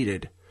cleanup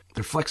needed.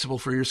 They're flexible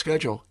for your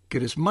schedule.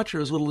 Get as much or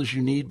as little as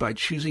you need by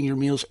choosing your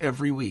meals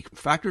every week.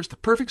 Factor is the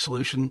perfect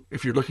solution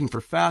if you're looking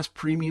for fast,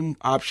 premium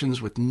options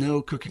with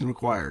no cooking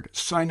required.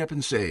 Sign up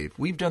and save.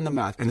 We've done the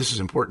math, and this is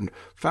important.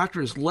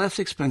 Factor is less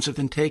expensive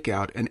than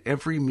takeout, and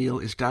every meal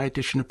is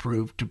dietitian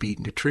approved to be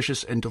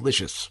nutritious and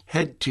delicious.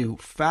 Head to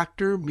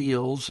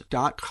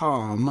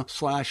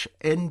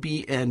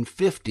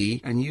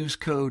factormeals.com/NBN50 and use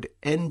code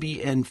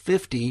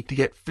NBN50 to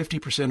get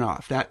 50%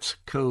 off. That's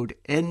code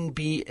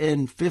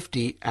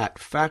NBN50 at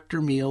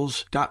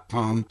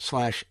factormeals.com/NBN50.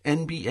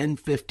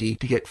 shipstation.com/NBN50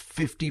 to get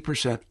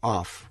 50%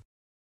 off.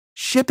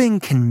 Shipping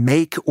can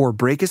make or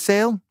break a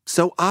sale,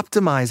 so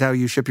optimize how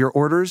you ship your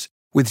orders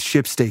with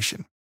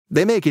ShipStation.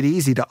 They make it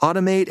easy to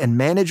automate and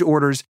manage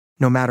orders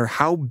no matter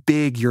how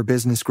big your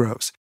business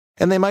grows.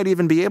 And they might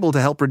even be able to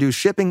help reduce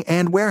shipping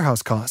and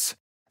warehouse costs.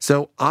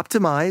 So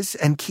optimize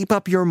and keep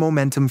up your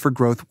momentum for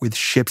growth with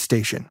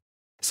ShipStation.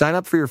 Sign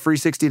up for your free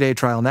 60-day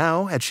trial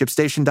now at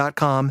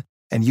shipstation.com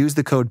and use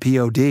the code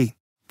POD.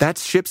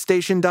 That's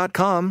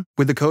shipstation.com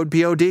with the code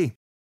POD.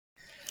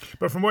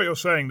 But from what you're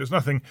saying, there's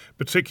nothing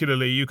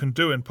particularly you can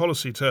do in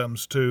policy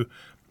terms to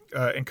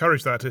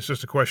encourage that. It's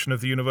just a question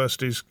of the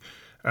universities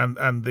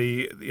and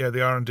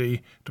the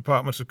R&D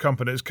departments of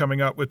companies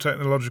coming up with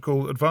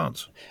technological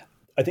advance.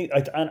 I think,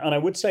 I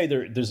would say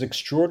there's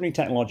extraordinary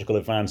technological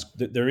advance.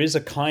 There is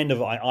a kind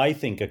of, I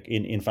think,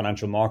 in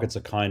financial markets,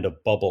 a kind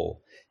of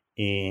bubble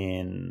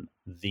in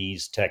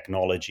these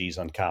technologies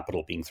and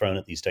capital being thrown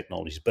at these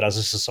technologies. But as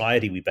a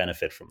society, we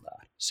benefit from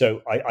that.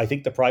 So I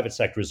think the private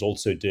sector is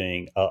also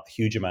doing a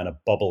huge amount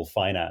of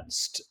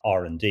bubble-financed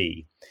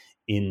R&D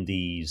in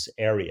these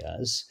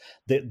areas.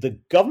 The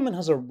government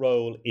has a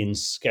role in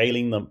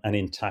scaling them and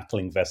in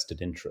tackling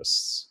vested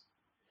interests.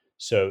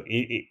 So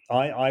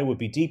I would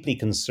be deeply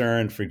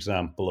concerned, for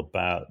example,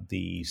 about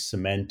the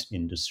cement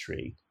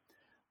industry,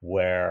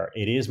 where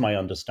it is my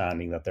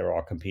understanding that there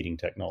are competing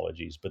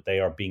technologies, but they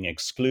are being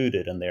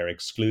excluded, and they're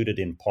excluded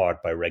in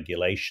part by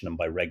regulation and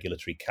by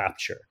regulatory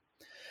capture.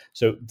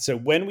 So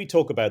when we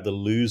talk about the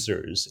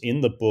losers,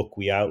 in the book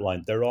we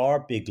outlined, there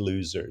are big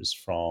losers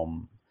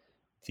from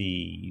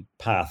the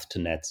path to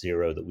net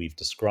zero that we've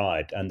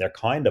described, and they're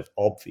kind of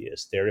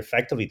obvious. They're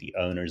effectively the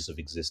owners of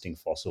existing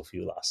fossil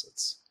fuel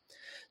assets.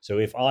 So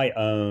if I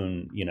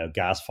own,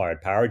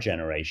 gas-fired power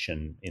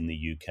generation in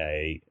the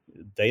UK,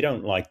 they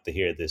don't like to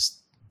hear this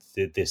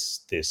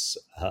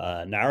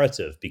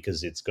narrative,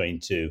 because it's going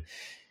to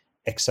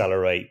it's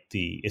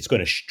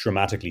going to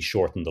dramatically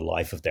shorten the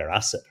life of their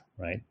asset,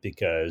 right?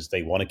 Because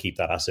they want to keep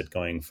that asset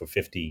going for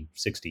 50,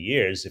 60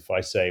 years. If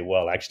I say,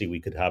 well, actually, we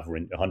could have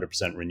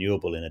 100%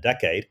 renewable in a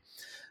decade,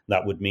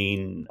 that would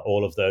mean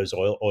all of those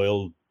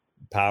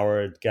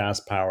oil-powered,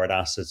 gas-powered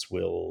assets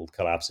will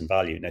collapse in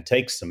value. Now,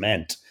 take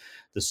cement.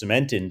 The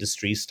cement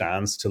industry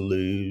stands to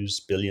lose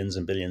billions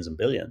and billions and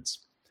billions.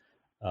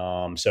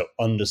 So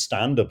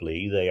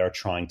understandably, they are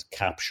trying to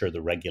capture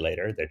the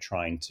regulator.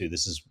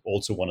 This is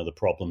also one of the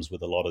problems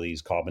with a lot of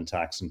these carbon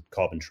tax and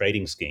carbon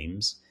trading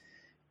schemes,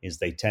 is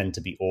they tend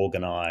to be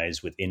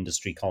organized with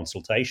industry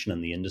consultation,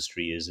 and the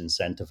industry is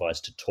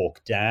incentivized to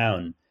talk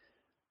down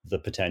the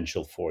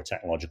potential for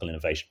technological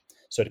innovation.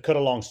 So to cut a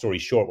long story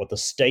short, what the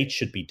state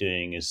should be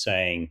doing is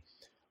saying,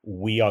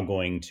 we are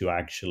going to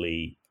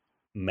actually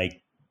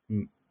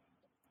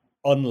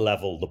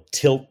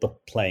tilt the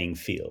playing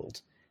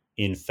field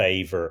in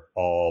favor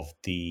of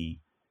the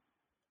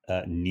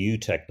new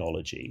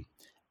technology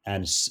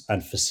and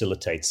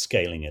facilitate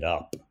scaling it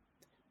up.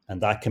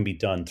 And that can be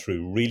done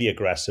through really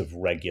aggressive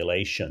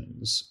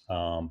regulations,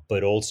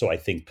 but also, I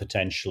think,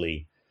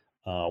 potentially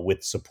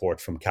with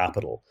support from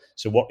capital.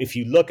 So if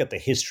you look at the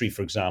history,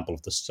 for example,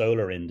 of the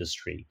solar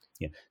industry,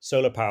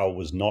 solar power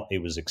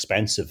it was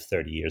expensive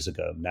 30 years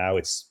ago. Now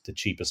it's the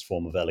cheapest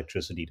form of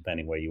electricity,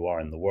 depending where you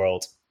are in the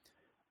world.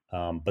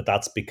 But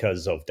that's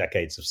because of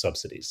decades of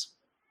subsidies.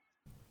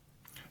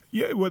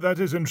 Yeah, well, that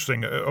is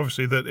interesting.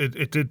 Obviously, that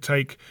it did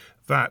take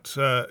that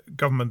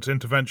government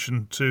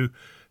intervention to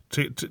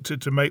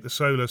make the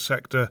solar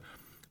sector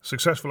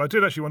successful. I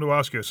did actually want to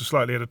ask you, it's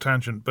slightly at a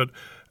tangent, but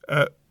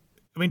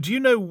do you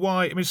know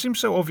why? It seems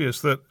so obvious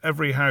that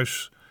every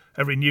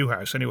new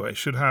house anyway,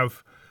 should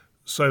have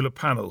solar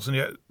panels, and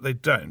yet they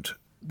don't.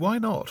 Why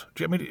not?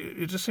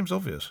 It just seems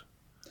obvious.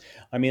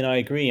 I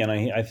agree. And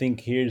I think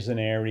here's an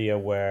area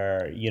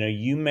where,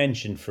 you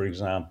mentioned, for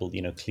example,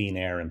 clean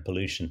air and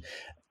pollution.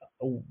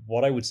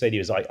 What I would say to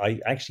you is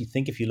I actually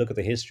think if you look at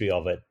the history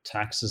of it,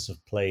 taxes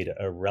have played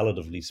a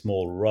relatively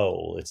small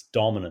role. Its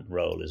dominant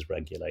role is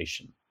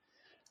regulation.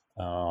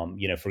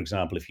 For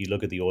example, if you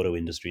look at the auto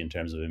industry in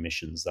terms of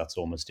emissions, that's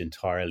almost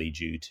entirely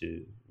due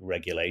to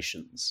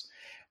regulations.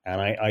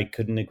 And I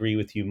couldn't agree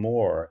with you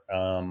more.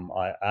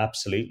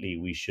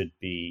 We should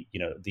be,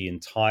 the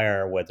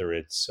entire, whether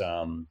it's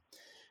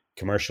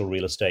commercial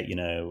real estate,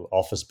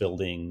 office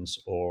buildings,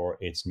 or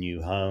it's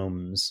new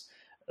homes,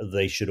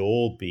 they should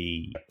all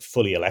be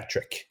fully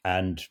electric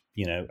and,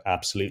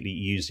 absolutely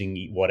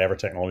using whatever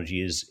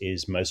technology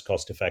is most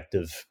cost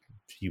effective.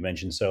 You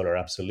mentioned solar,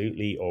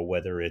 absolutely, or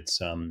whether it's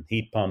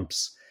heat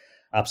pumps,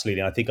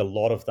 absolutely. And I think a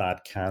lot of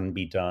that can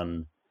be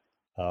done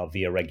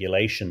via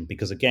regulation,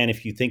 because again,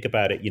 if you think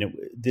about it,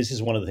 this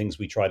is one of the things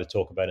we try to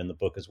talk about in the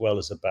book as well,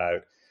 is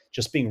about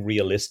just being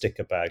realistic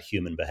about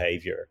human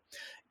behavior.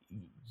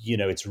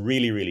 It's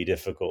really, really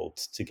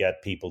difficult to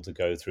get people to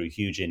go through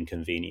huge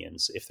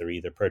inconvenience if they're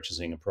either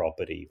purchasing a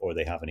property or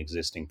they have an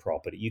existing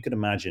property. You could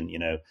imagine,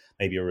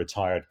 maybe a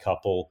retired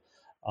couple,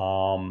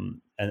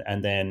 and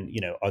then,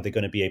 are they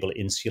going to be able to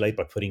insulate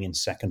by putting in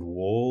second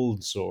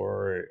walls?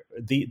 Or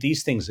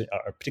these things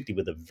are,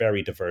 particularly with a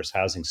very diverse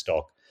housing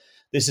stock,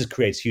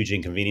 creates huge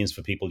inconvenience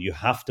for people. You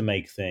have to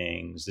make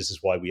things. This is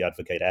why we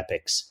advocate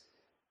EPICs,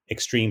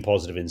 extreme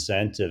positive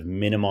incentive,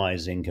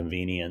 minimize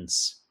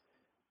inconvenience.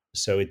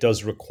 So it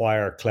does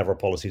require clever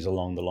policies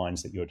along the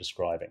lines that you're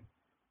describing.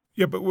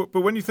 Yeah, but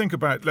when you think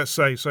about, let's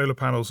say, solar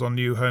panels on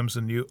new homes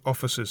and new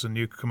offices and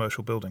new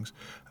commercial buildings,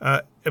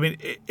 I mean,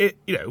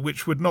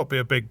 which would not be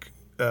a big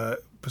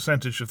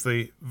percentage of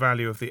the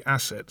value of the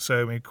asset.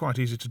 So, I mean, quite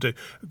easy to do.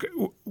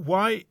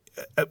 Why?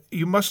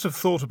 You must have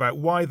thought about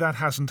why that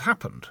hasn't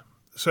happened.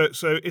 So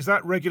is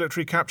that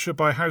regulatory capture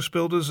by house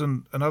builders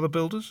and other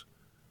builders?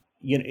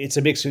 It's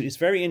a mix. It's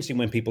very interesting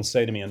when people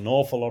say to me an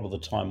awful lot of the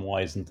time,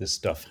 why isn't this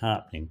stuff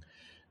happening?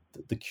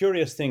 The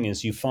curious thing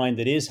is you find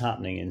it is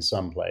happening in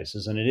some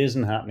places and it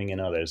isn't happening in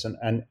others.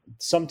 And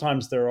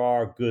sometimes there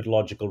are good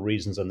logical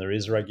reasons and there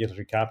is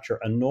regulatory capture.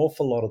 An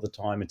awful lot of the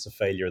time, it's a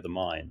failure of the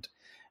mind.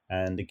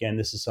 And again,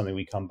 this is something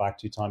we come back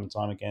to time and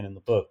time again in the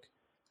book.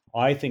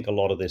 I think a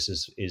lot of this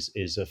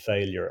is a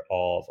failure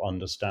of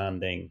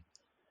understanding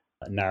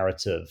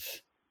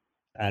narrative.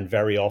 And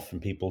very often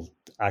people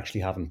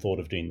actually haven't thought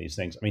of doing these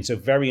things. I mean, so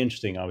very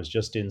interesting. I was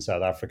just in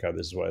South Africa,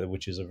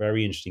 which is a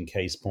very interesting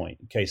case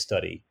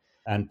study,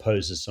 and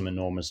poses some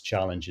enormous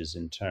challenges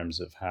in terms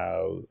of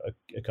how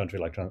a country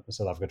like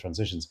South Africa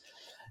transitions.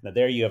 Now,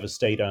 there you have a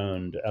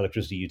state-owned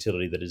electricity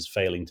utility that is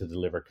failing to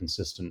deliver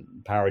consistent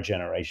power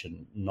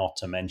generation, not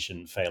to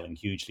mention failing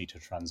hugely to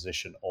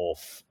transition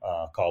off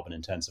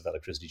carbon-intensive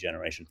electricity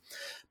generation.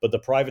 But the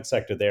private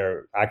sector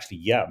there,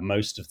 actually,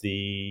 most of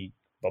the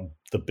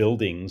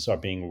buildings are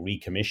being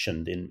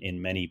recommissioned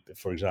in many,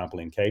 for example,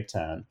 in Cape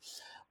Town,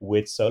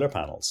 with solar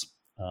panels.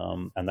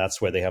 And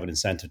that's where they have an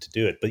incentive to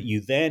do it. But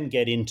you then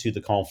get into the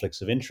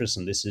conflicts of interest,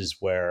 and this is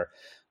where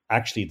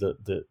actually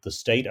the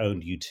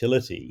state-owned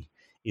utility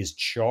is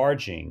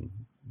charging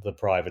the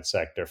private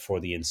sector for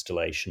the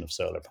installation of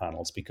solar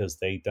panels because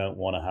they don't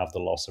want to have the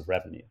loss of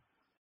revenue.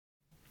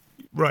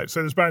 Right.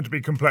 So there's bound to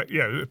be complex.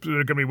 Yeah, there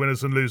are going to be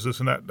winners and losers,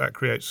 and that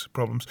creates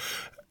problems.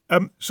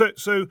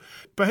 So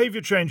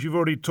behaviour change you've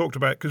already talked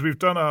about, because we've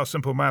done our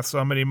simple maths,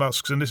 our mini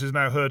musks, and this is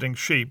now herding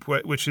sheep,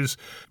 which is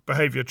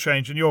behaviour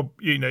change. And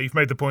you've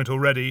made the point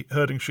already,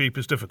 herding sheep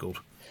is difficult.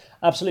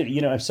 Absolutely.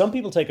 If some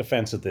people take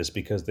offence at this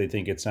because they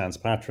think it sounds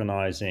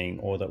patronising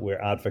or that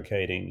we're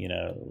advocating,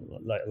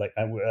 like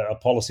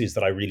policies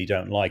that I really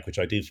don't like, which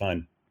I do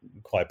find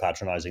quite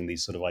patronising,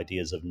 these sort of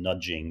ideas of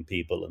nudging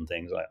people and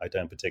things I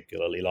don't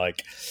particularly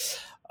like.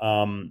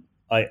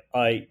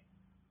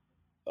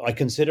 I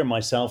consider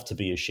myself to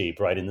be a sheep,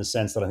 right, in the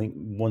sense that I think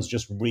one's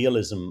just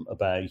realism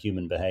about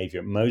human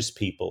behavior. Most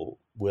people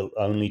will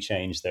only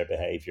change their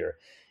behavior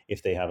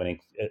if they have an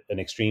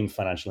extreme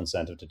financial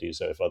incentive to do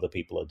so, if other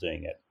people are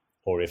doing it,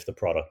 or if the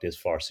product is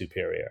far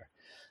superior.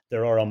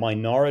 There are a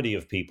minority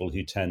of people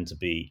who tend to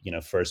be,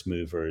 first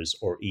movers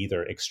or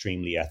either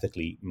extremely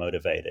ethically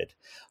motivated,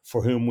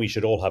 for whom we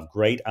should all have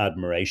great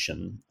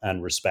admiration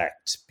and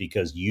respect,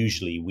 because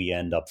usually we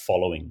end up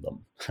following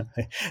them.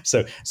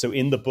 So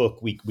in the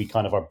book, we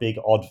kind of are big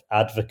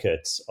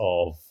advocates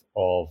of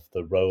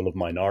the role of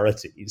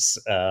minorities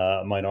who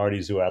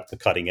are at the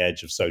cutting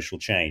edge of social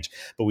change,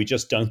 but we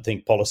just don't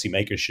think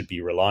policymakers should be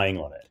relying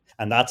on it.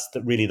 And that's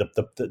really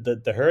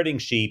the herding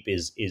sheep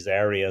is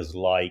areas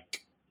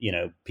like,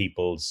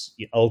 people's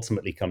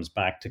ultimately comes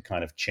back to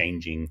kind of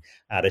changing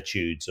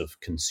attitudes of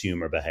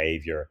consumer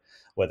behavior,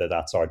 whether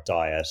that's our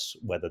diet,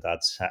 whether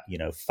that's,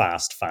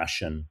 fast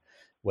fashion,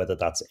 whether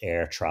that's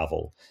air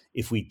travel.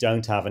 If we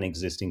don't have an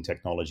existing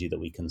technology that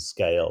we can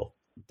scale,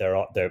 there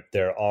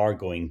are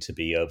going to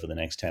be, over the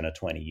next 10 or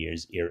 20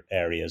 years,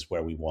 areas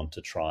where we want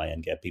to try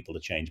and get people to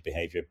change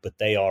behavior, but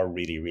they are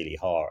really, really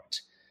hard.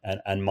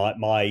 And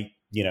my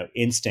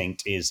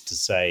instinct is to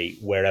say,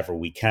 wherever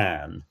we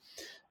can,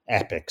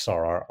 EPICs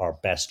are our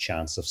best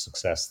chance of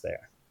success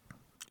there.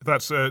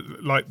 That's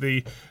like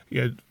the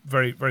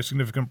very, very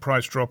significant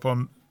price drop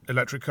on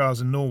electric cars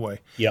in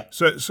Norway. Yeah.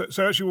 So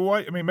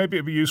actually, maybe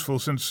it'd be useful,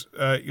 since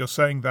you're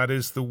saying that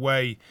is the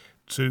way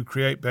to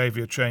create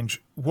behaviour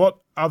change. What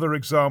other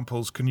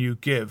examples can you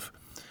give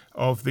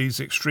of these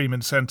extreme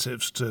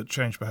incentives to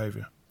change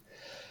behaviour?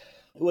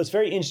 Well, it's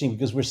very interesting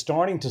because we're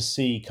starting to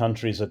see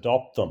countries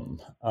adopt them.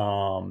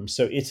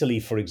 So Italy,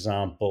 for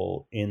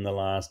example, in the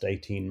last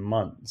 18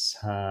 months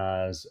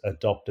has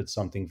adopted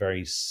something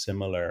very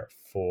similar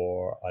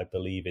for, I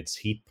believe, its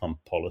heat pump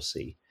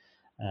policy.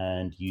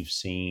 And you've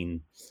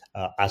seen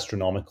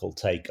astronomical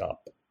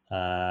take-up.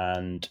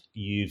 And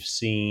you've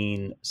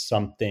seen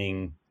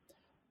something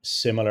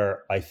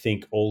similar, I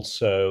think,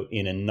 also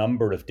in a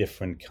number of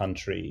different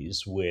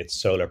countries with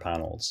solar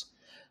panels.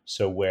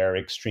 So where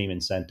extreme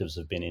incentives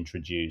have been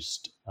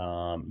introduced,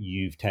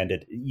 you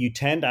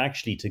tend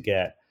actually to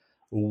get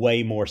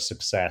way more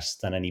success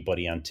than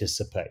anybody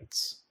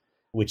anticipates,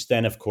 which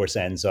then, of course,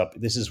 ends up,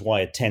 this is why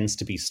it tends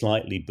to be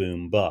slightly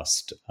boom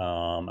bust.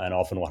 And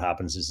often what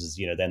happens is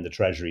then the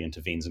Treasury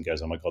intervenes and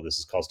goes, oh my God, this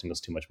is costing us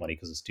too much money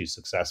because it's too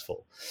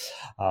successful.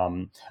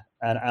 And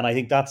I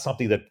think that's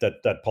something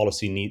that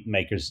policy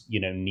makers,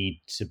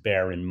 need to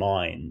bear in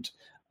mind.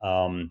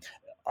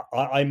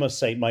 I must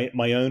say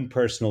my own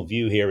personal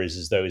view here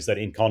is that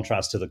in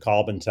contrast to the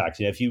carbon tax,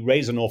 if you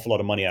raise an awful lot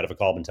of money out of a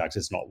carbon tax,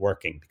 it's not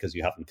working because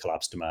you haven't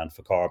collapsed demand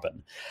for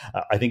carbon.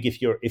 I think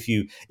if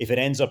it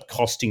ends up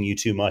costing you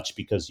too much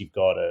because you've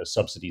got a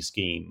subsidy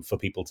scheme for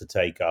people to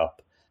take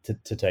up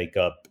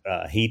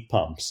heat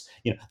pumps,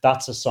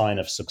 that's a sign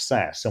of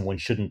success, and one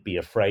shouldn't be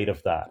afraid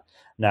of that.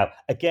 Now,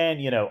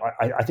 again,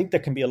 I think there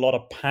can be a lot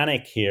of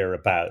panic here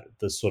about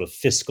the sort of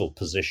fiscal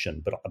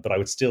position, but I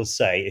would still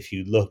say if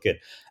you look at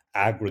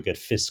aggregate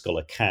fiscal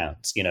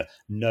accounts,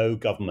 no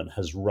government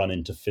has run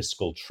into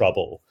fiscal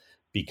trouble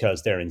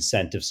because their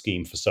incentive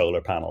scheme for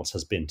solar panels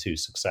has been too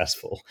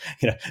successful.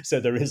 So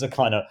there is a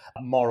kind of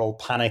moral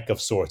panic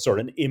of sorts, or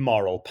an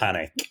immoral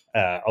panic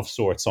of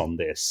sorts on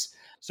this.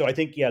 So I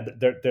think,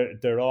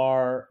 there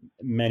are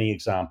many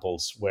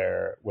examples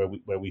where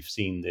we've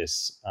seen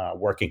this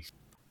working.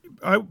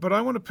 But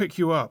I want to pick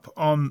you up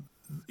on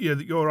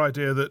your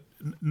idea that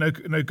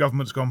no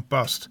government's gone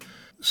bust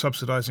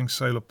subsidising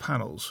solar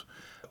panels,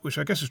 which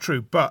I guess is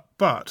true. But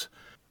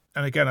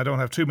and again, I don't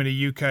have too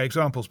many UK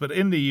examples, but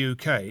in the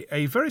UK,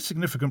 a very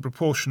significant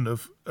proportion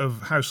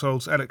of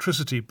households'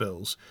 electricity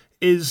bills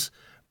is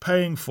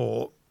paying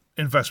for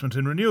investment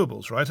in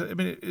renewables, right? I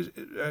mean,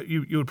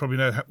 you would probably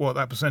know what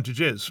that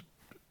percentage is.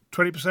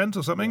 20%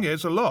 or something.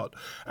 It's a lot.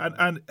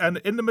 And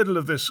in the middle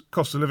of this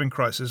cost of living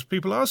crisis,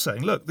 people are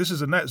saying, look, this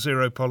is a net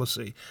zero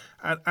policy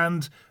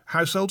and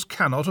households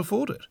cannot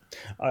afford it.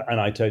 And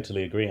I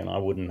totally agree. And I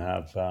wouldn't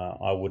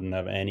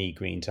have any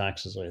green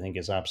taxes. I think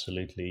it's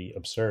absolutely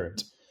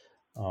absurd.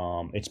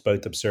 It's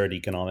both absurd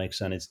economics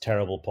and it's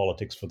terrible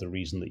politics for the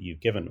reason that you've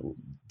given.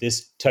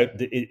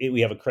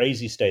 We have a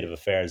crazy state of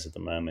affairs at the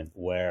moment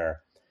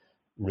where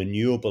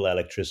renewable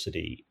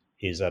electricity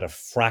is at a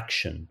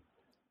fraction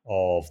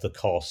of the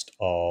cost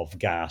of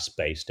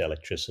gas-based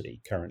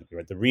electricity currently.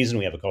 Right? The reason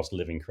we have a cost of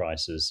living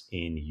crisis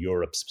in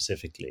Europe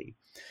specifically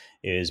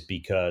is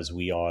because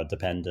we are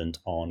dependent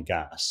on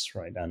gas,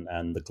 right,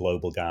 and the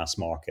global gas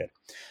market.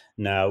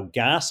 Now,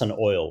 gas and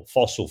oil,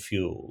 fossil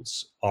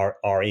fuels,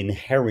 are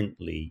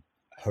inherently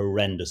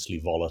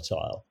horrendously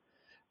volatile.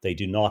 They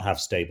do not have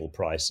stable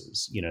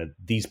prices.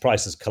 These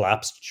prices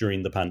collapsed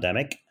during the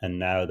pandemic, and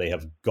now they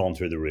have gone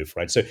through the roof,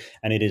 right? So,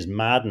 and it is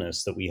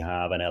madness that we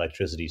have an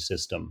electricity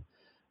system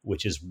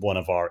which is one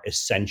of our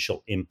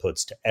essential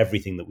inputs to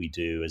everything that we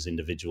do as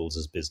individuals,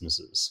 as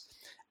businesses.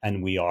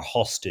 And we are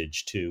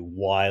hostage to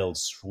wild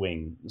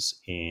swings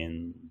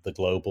in the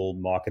global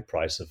market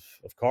price of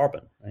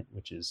carbon, right?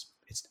 Which is,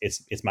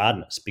 it's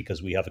madness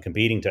because we have a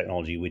competing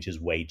technology which is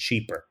way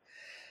cheaper.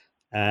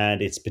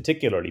 And it's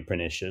particularly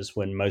pernicious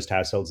when most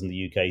households in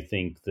the UK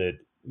think that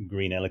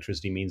green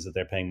electricity means that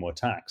they're paying more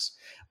tax.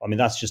 I mean,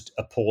 that's just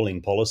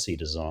appalling policy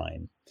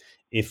design.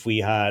 If we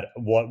had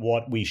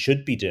what we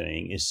should be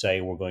doing is say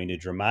we're going to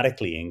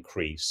dramatically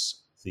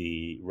increase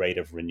the rate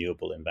of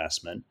renewable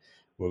investment.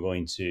 We're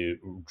going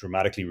to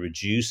dramatically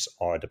reduce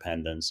our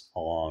dependence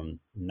on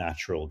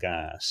natural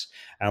gas,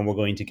 and we're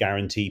going to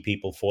guarantee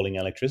people falling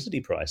electricity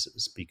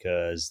prices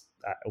because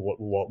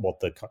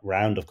what the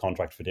round of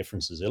Contract for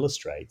Differences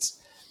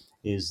illustrates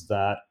is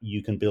that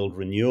you can build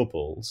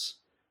renewables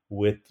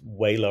with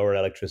way lower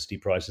electricity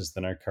prices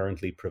than are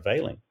currently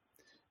prevailing.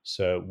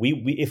 So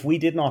if we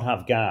did not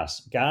have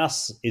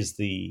gas is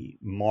the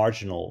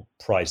marginal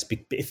price,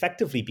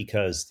 effectively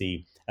because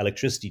the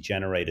electricity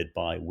generated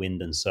by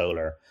wind and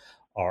solar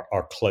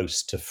are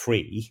close to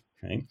free.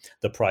 Okay?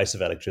 The price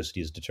of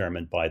electricity is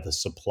determined by the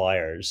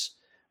suppliers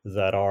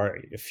that are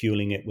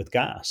fueling it with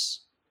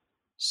gas.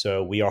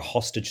 So we are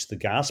hostage to the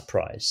gas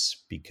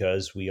price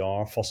because we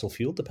are fossil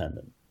fuel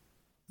dependent.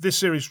 This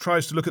series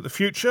tries to look at the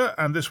future,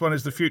 and this one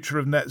is the future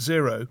of net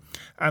zero.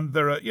 And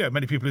there are,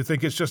 many people who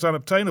think it's just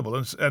unobtainable,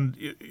 and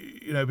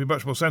it'd be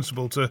much more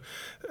sensible to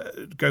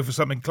go for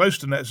something close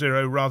to net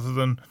zero rather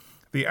than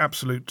the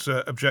absolute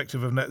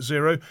objective of net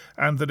zero,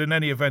 and that in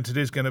any event it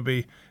is going to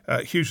be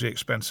hugely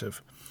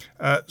expensive.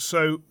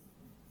 So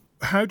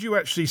how do you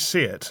actually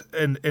see it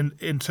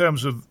in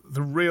terms of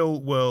the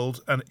real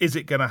world, and is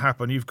it going to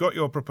happen? You've got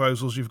your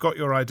proposals, you've got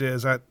your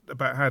ideas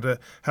about how to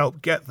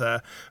help get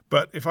there.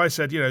 But if I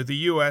said, the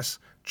US,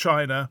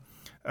 China,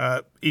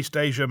 East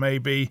Asia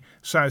maybe,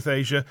 South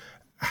Asia,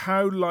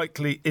 how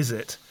likely is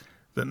it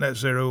that net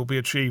zero will be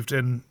achieved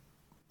in,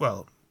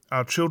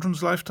 our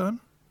children's lifetime?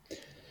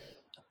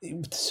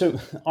 So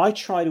I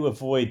try to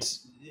avoid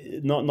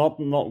not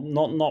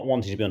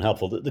wanting to be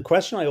unhelpful. The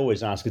question I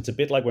always ask, it's a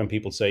bit like when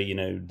people say,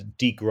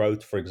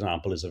 degrowth, for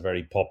example, is a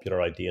very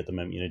popular idea at the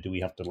moment. Do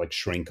we have to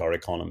shrink our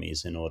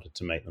economies in order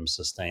to make them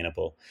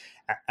sustainable?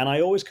 And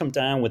I always come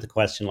down with a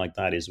question like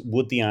that is,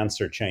 would the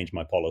answer change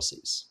my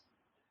policies?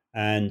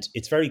 And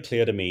it's very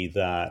clear to me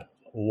that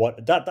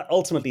that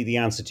ultimately the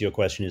answer to your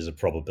question is a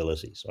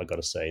probability. So I got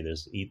to say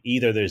there's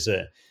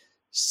a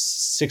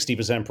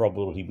 60%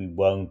 probability we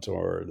won't,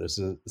 or there's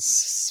a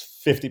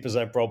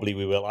 50% probably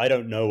we will. I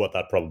don't know what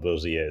that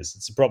probability is.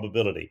 It's a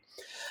probability.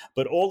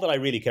 But all that I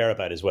really care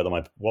about is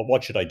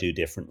what should I do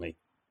differently?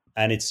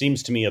 And it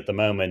seems to me at the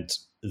moment,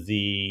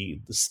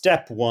 the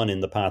step one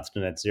in the path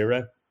to net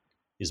zero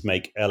is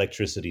make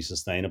electricity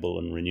sustainable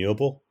and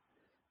renewable.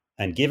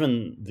 And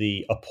given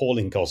the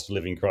appalling cost of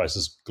living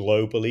crisis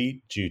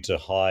globally due to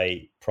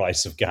high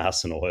price of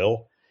gas and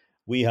oil,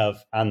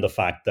 and the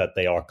fact that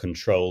they are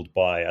controlled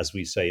by, as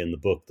we say in the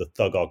book, the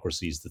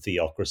thugocracies, the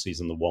theocracies,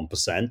 and the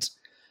 1%,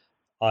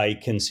 I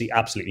can see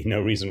absolutely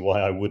no reason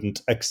why I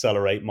wouldn't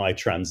accelerate my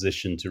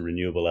transition to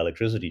renewable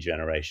electricity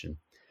generation.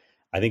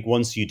 I think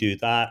once you do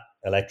that,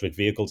 electric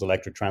vehicles,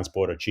 electric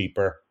transport are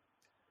cheaper.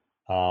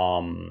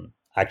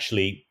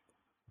 Actually,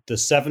 the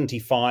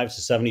 75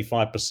 to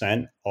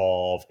 75%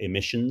 of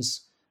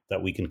emissions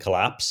that we can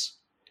collapse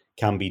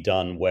can be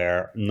done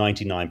where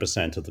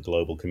 99% of the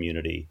global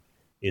community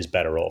is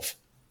better off.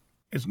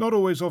 It's not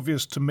always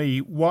obvious to me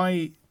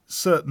why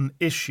certain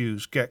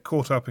issues get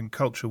caught up in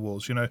culture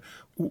wars. You know,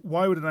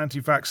 why would an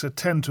anti-vaxxer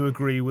tend to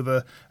agree with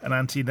an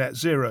anti-net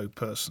zero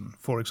person,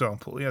 for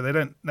example? You know, they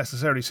don't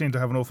necessarily seem to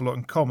have an awful lot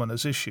in common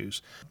as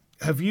issues.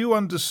 Have you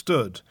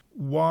understood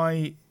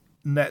why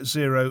net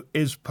zero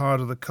is part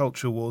of the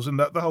culture wars and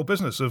the whole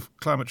business of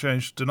climate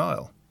change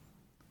denial?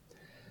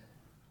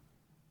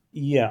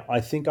 Yeah,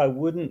 I think I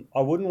wouldn't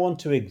want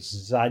to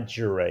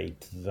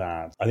exaggerate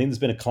that. I think there's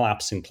been a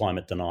collapse in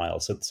climate denial.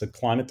 So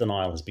climate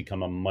denial has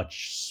become a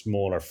much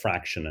smaller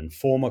fraction, and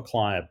former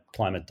climate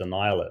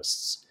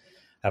denialists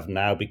have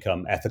now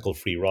become ethical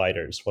free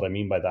riders. What I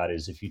mean by that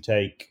is if you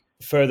take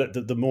further,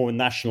 the more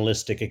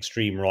nationalistic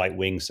extreme right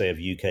wing, say, of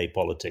UK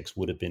politics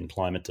would have been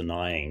climate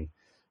denying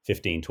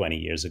 15, 20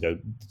 years ago.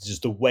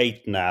 Just the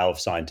weight now of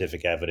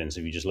scientific evidence,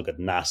 if you just look at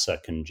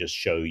NASA, can just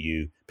show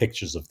you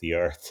pictures of the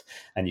Earth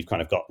and you've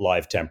kind of got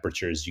live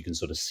temperatures. You can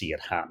sort of see it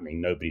happening.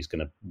 Nobody's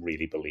going to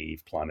really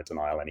believe climate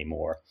denial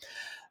anymore.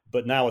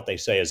 But now what they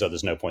say is,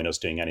 there's no point us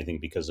doing anything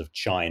because of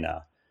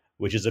China,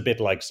 which is a bit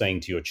like saying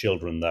to your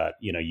children that,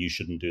 you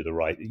shouldn't do the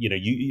right,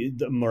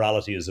 the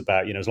morality is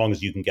about, as long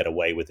as you can get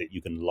away with it,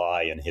 you can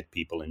lie and hit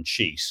people and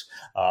cheat.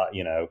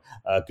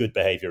 Good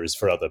behavior is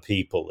for other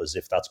people, as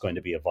if that's going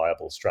to be a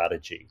viable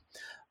strategy.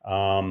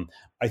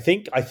 I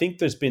think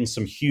there's been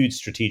some huge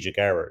strategic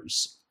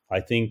errors. I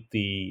think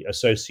the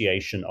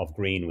association of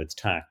green with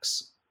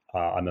tax,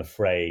 I'm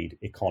afraid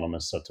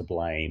economists are to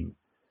blame,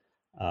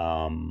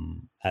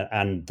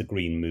 and the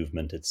green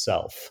movement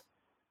itself.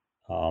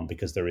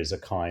 Because there is a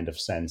kind of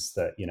sense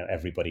that,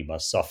 everybody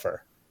must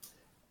suffer.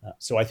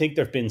 So I think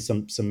there have been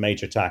some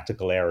major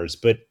tactical errors,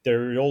 but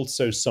there are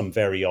also some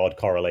very odd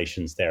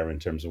correlations there in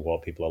terms of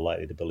what people are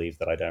likely to believe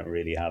that I don't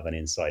really have an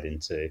insight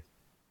into.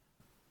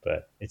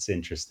 But it's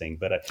interesting.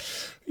 But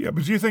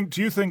do you think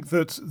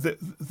that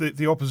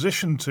the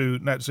opposition to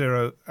net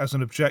zero as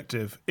an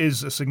objective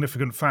is a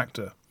significant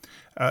factor?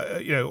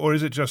 Or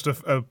is it just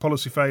a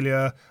policy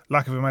failure,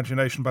 lack of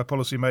imagination by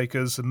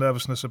policymakers, and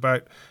nervousness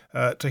about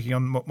taking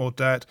on more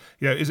debt?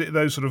 Is it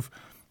those sort of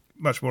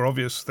much more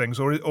obvious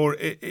things, or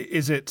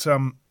is it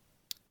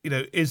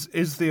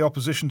is the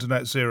opposition to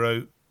net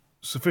zero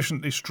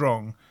sufficiently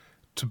strong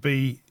to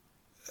be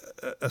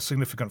a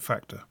significant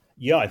factor?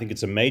 Yeah, I think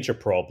it's a major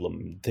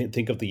problem.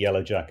 Think of the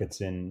Yellow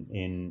Jackets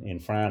in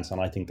France,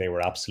 and I think they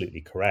were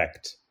absolutely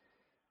correct.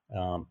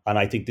 And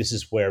I think this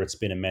is where it's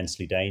been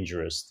immensely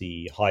dangerous,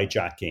 the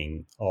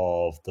hijacking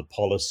of the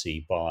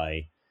policy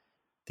by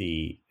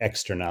the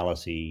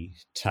externality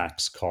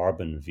tax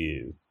carbon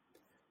view,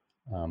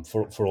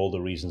 for all the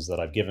reasons that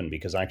I've given,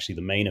 because actually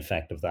the main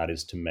effect of that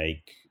is to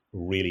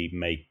really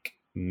make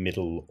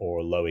middle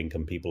or low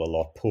income people a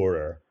lot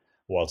poorer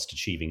whilst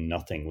achieving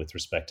nothing with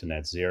respect to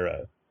net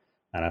zero.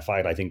 And in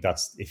fact, I think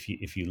that's,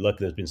 if you look,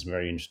 there's been some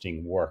very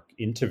interesting work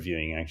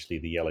interviewing actually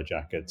the Yellow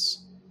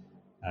Jackets.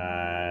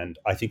 And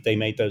I think they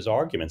made those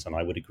arguments, and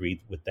I would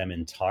agree with them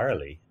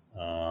entirely.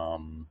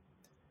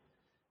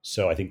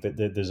 So I think that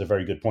there's a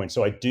very good point.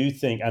 So I do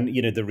think, and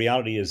the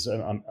reality is,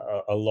 a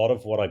lot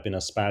of what I've been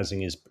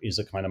espousing is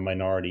a kind of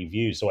minority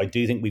view. So I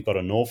do think we've got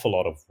an awful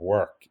lot of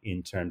work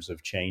in terms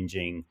of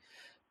changing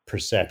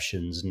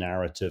perceptions,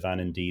 narrative, and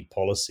indeed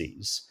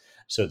policies,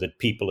 so that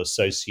people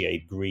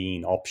associate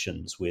green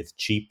options with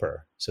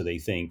cheaper. So they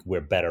think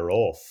we're better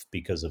off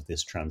because of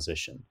this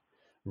transition,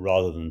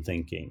 rather than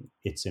thinking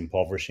it's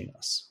impoverishing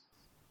us.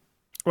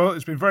 Well,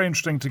 it's been very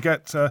interesting to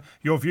get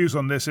your views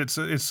on this.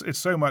 It's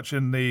so much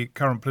in the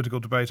current political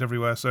debate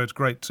everywhere, so it's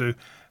great to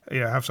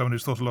have someone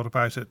who's thought a lot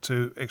about it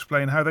to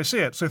explain how they see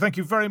it. So thank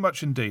you very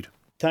much indeed.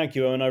 Thank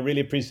you, Owen. I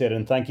really appreciate it,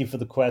 and thank you for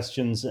the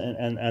questions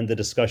and the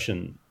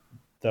discussion.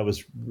 That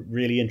was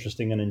really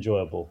interesting and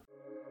enjoyable.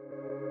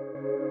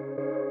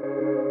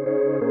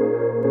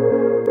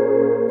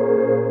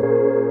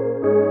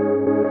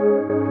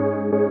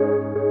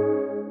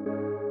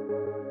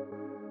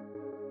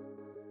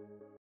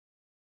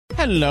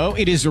 Hello,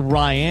 it is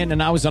Ryan,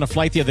 and I was on a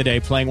flight the other day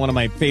playing one of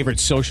my favorite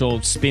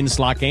social spin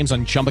slot games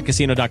on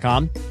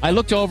ChumbaCasino.com. I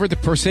looked over at the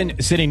person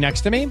sitting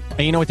next to me, and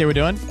you know what they were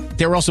doing?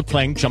 They were also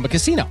playing Chumba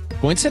Casino.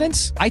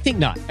 Coincidence? I think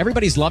not.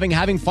 Everybody's loving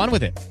having fun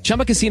with it.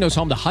 Chumba Casino is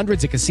home to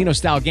hundreds of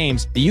casino-style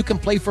games that you can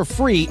play for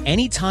free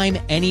anytime,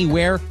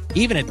 anywhere,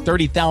 even at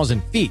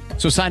 30,000 feet.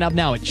 So sign up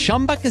now at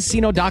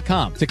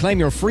ChumbaCasino.com to claim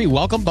your free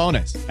welcome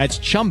bonus. That's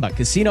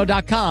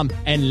ChumbaCasino.com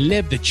and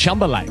live the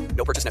Chumba life.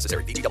 No purchase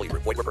necessary. VGW.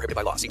 Void where prohibited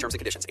by law. See terms and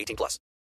conditions. 18+.